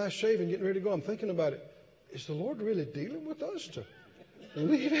morning I was shaving, getting ready to go. I'm thinking about it. Is the Lord really dealing with us to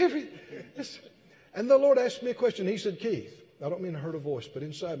leave everything? And the Lord asked me a question. He said, Keith, I don't mean to hurt a voice, but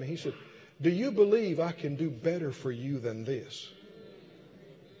inside me, he said, do you believe I can do better for you than this?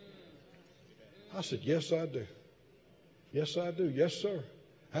 I said, yes, I do. Yes, I do. Yes, sir.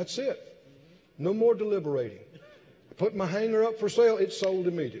 That's it. No more deliberating. I put my hangar up for sale. It sold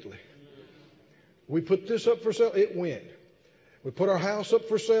immediately. We put this up for sale. It went. We put our house up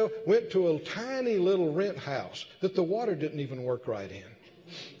for sale. Went to a tiny little rent house that the water didn't even work right in.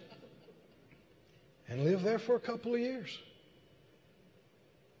 And lived there for a couple of years.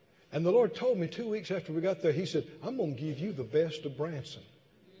 And the Lord told me 2 weeks after we got there, He said, I'm going to give you the best of Branson.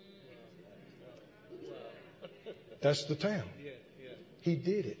 That's the town. He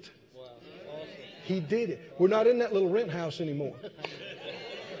did it. He did it. We're not in that little rent house anymore.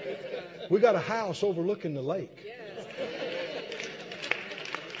 We got a house overlooking the lake.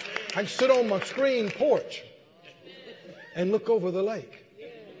 I can sit on my screen porch and look over the lake.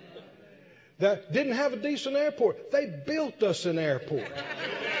 That didn't have a decent airport. They built us an airport.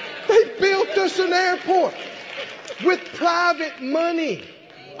 They built us an airport with private money.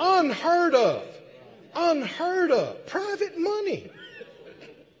 Unheard of. Unheard of. Private money.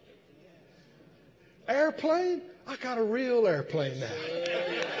 Airplane? I got a real airplane now.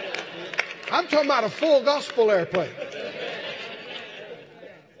 I'm talking about a full gospel airplane.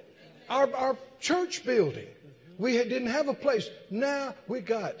 Our church building. We didn't have a place. Now we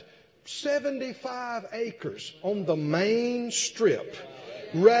got 75 acres on the main strip.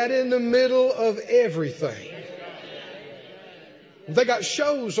 Right in the middle of everything. They got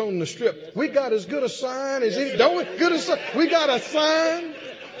shows on the strip. We got as good a sign as any. Don't we? Good a sign. We got a sign.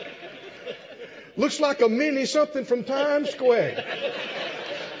 Looks like a mini something from Times Square.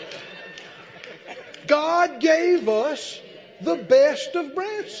 God gave us the best of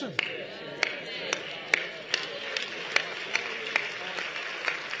Branson.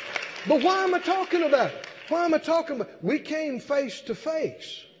 But why am I talking about it? Why am I talking about it? We came face to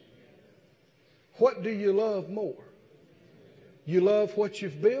face. What do you love more? You love what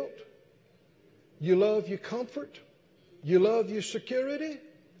you've built? You love your comfort? You love your security?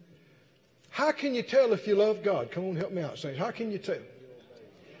 How can you tell if you love God? Come on, help me out, saints. How can you tell?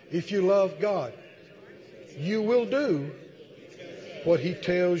 If you love God, you will do what He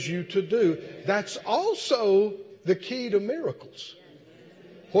tells you to do. That's also the key to miracles.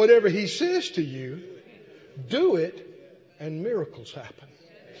 Whatever He says to you, do it, and miracles happen.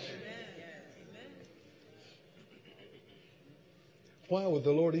 Why would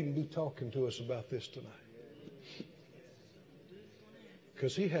the Lord even be talking to us about this tonight?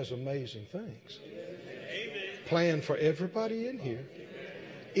 Because He has amazing things planned for everybody in here.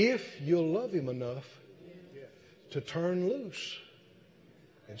 If you'll love Him enough to turn loose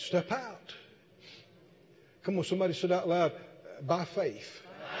and step out. Come on, somebody said out loud, by faith,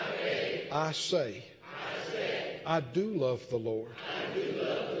 I say, I do love the Lord.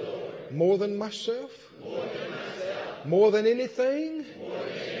 More than myself. More than anything.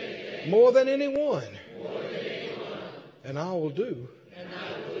 More than anyone. And I will do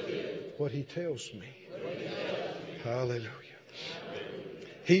what He tells me. Hallelujah.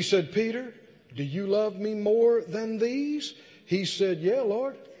 He said, Peter, do you love me more than these? He said, yeah,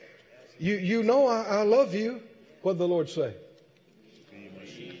 Lord. You know I love you. What did the Lord say?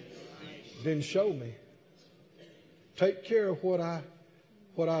 Then show me. Take care of what I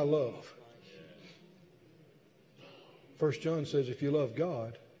love. 1 John says if you love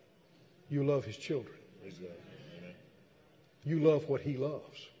God, you love His children. You love what He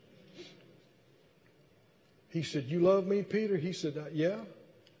loves. He said, you love me, Peter? He said, yeah,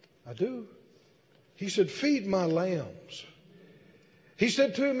 I do. He said, feed my lambs. He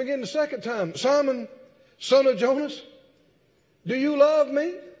said to him again the second time, Simon, son of Jonas, do you love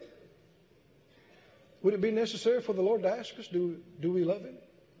me? Would it be necessary for the Lord to ask us, do we love Him?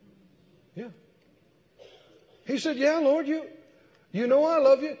 Yeah. He said, yeah, Lord, you know I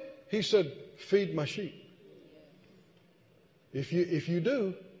love you. He said, feed my sheep. If you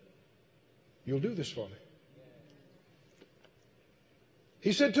do, you'll do this for me.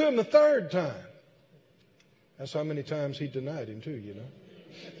 He said to him the third time. That's how many times he denied Him too, you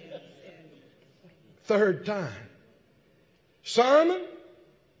know. Third time. Simon,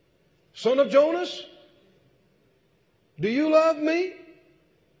 son of Jonas, do you love me?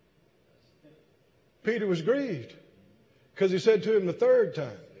 Peter was grieved because he said to him the third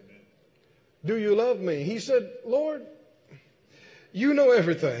time, do you love me? He said, Lord, you know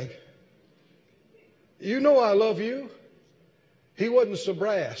everything. You know I love you. He wasn't so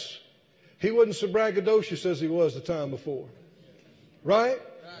brass. He wasn't so braggadocious as he was the time before. Right?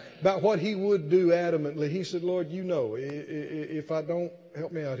 About what he would do adamantly. He said, Lord, you know, if I don't,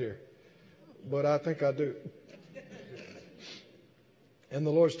 help me out here. But I think I do. And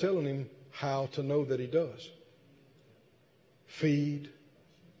the Lord's telling him how to know that He does. Feed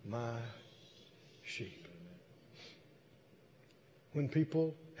my sheep. When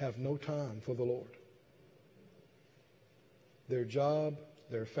people have no time for the Lord, their job,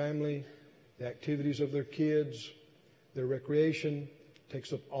 their family, the activities of their kids, their recreation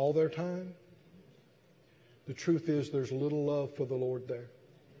takes up all their time, the truth is there's little love for the Lord there.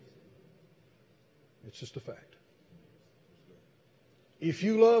 It's just a fact. If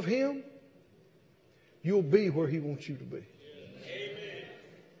you love Him, you'll be where He wants you to be. Amen.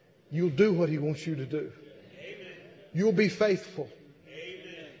 You'll do what He wants you to do. Amen. You'll be faithful.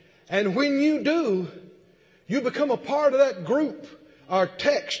 Amen. And when you do, you become a part of that group our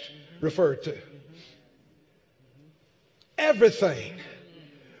text referred to. Everything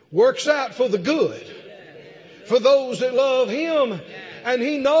works out for the good for those that love Him. And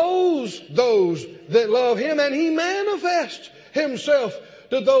He knows those that love Him, and He manifests Himself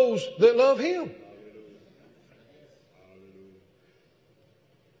to those that love Him.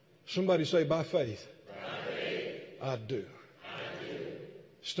 Somebody say, by faith. By faith. I do.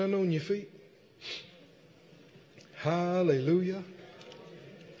 Stand on your feet. Hallelujah.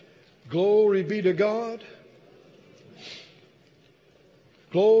 Glory be to God.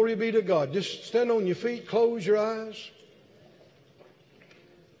 Glory be to God. Just stand on your feet. Close your eyes.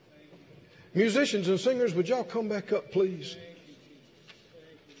 Musicians and singers, would y'all come back up, please?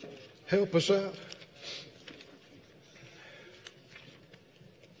 Help us out.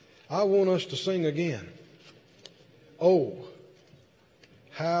 I want us to sing again. Oh,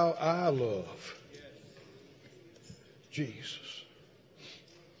 how I love Jesus.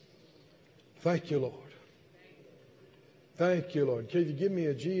 Thank you, Lord. Thank you, Lord. Can you give me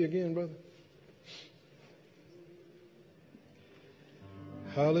a G again, brother?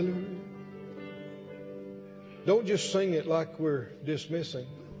 Hallelujah. Don't just sing it like we're dismissing.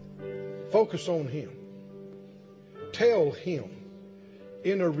 Focus on Him. Tell Him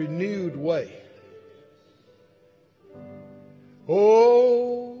in a renewed way.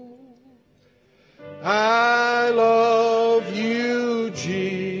 Oh, I love you,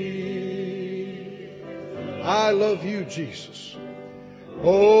 Jesus. I love you, Jesus.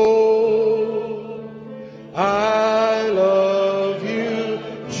 Oh, I love you,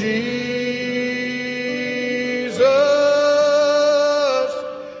 Jesus.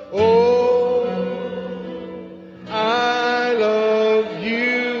 Oh, I love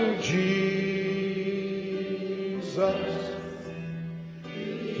you, Jesus.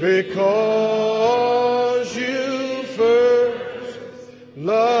 Because you first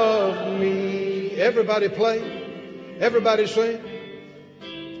loved me. Everybody play. Everybody sing.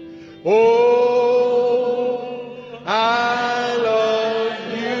 Oh, I love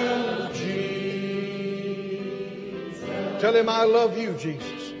you, Jesus. Tell Him I love you,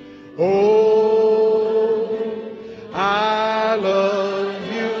 Jesus. Oh, I love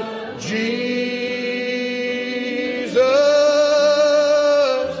you, Jesus.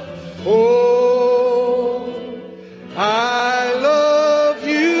 Oh, I love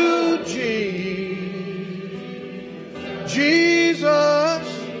you, Jesus.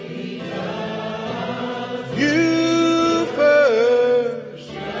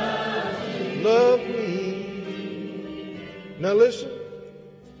 Now listen.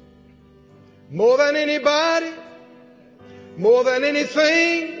 More than anybody, more than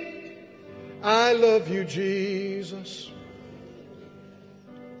anything, I love you, Jesus.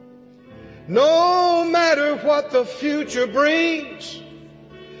 No matter what the future brings,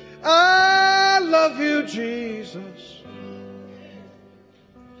 I love you, Jesus.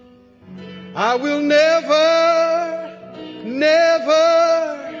 I will never,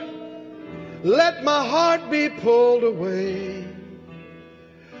 never let my heart be pulled away.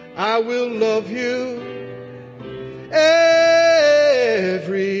 I will love you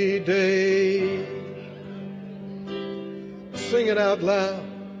every day. Sing it out loud.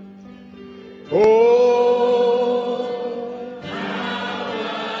 Oh,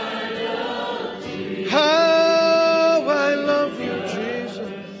 how I love you, Jesus.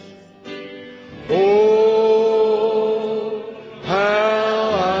 Oh, how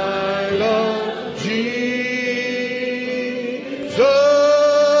I love Jesus.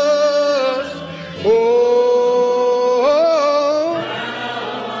 Oh,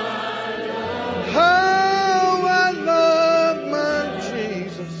 how I love my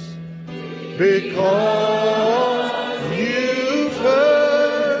Jesus. Because you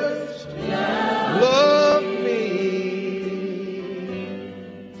first loved me.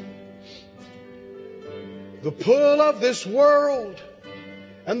 The pull of this world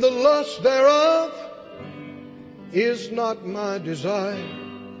and the lust thereof is not my desire.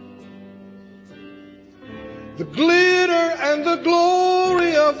 The glitter and the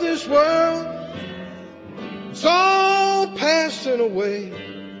glory of this world, it's all passing away.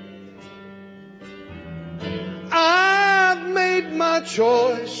 I've made my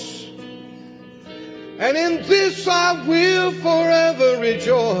choice, and in this I will forever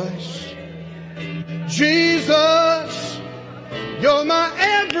rejoice. Jesus, you're my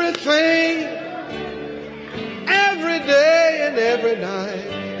everything, every day and every night.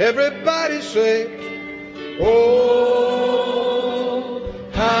 Everybody say, oh,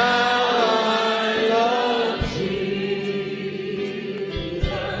 how I love Jesus.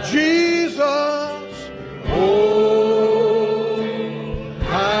 Jesus, oh,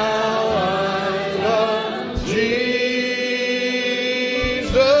 how I love Jesus.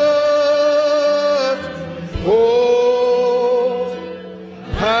 Oh,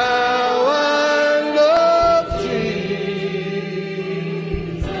 how I love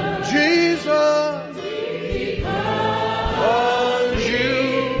Jesus. Jesus, because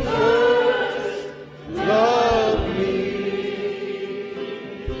you first loved me.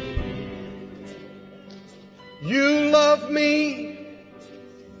 You loved me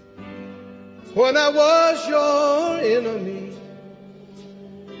when I was your enemy.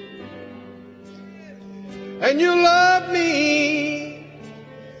 And you loved me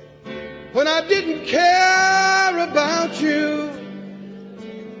when I didn't care about you.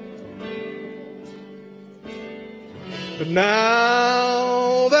 But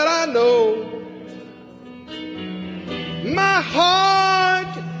now that I know my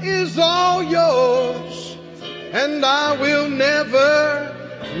heart is all yours, and I will never,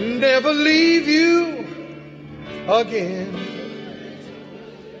 never leave you again.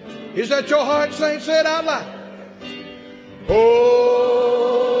 Is that your heart, saints? Say it out loud. Oh,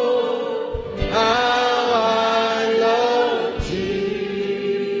 how I love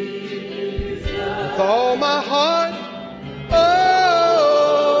Jesus with all my heart. Oh,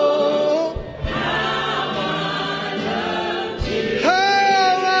 how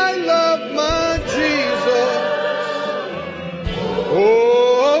I love my Jesus.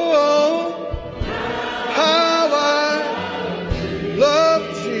 Oh, how I love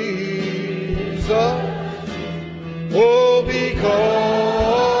Jesus. Oh,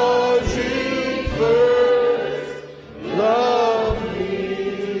 because you first loved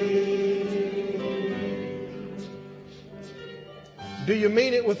me. Do you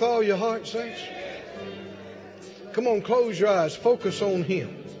mean it with all your heart, saints? Come on, close your eyes. Focus on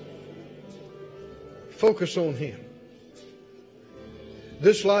Him. Focus on Him.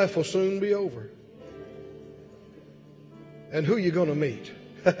 This life will soon be over. And who you going to meet?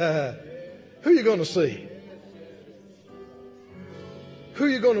 Who you going to see? Who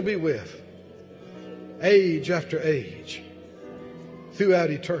you going to be with? Age after age. Throughout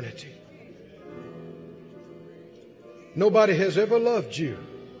eternity. Nobody has ever loved you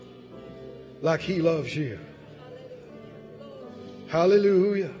like He loves you.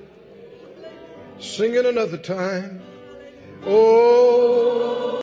 Hallelujah. Sing it another time. Oh,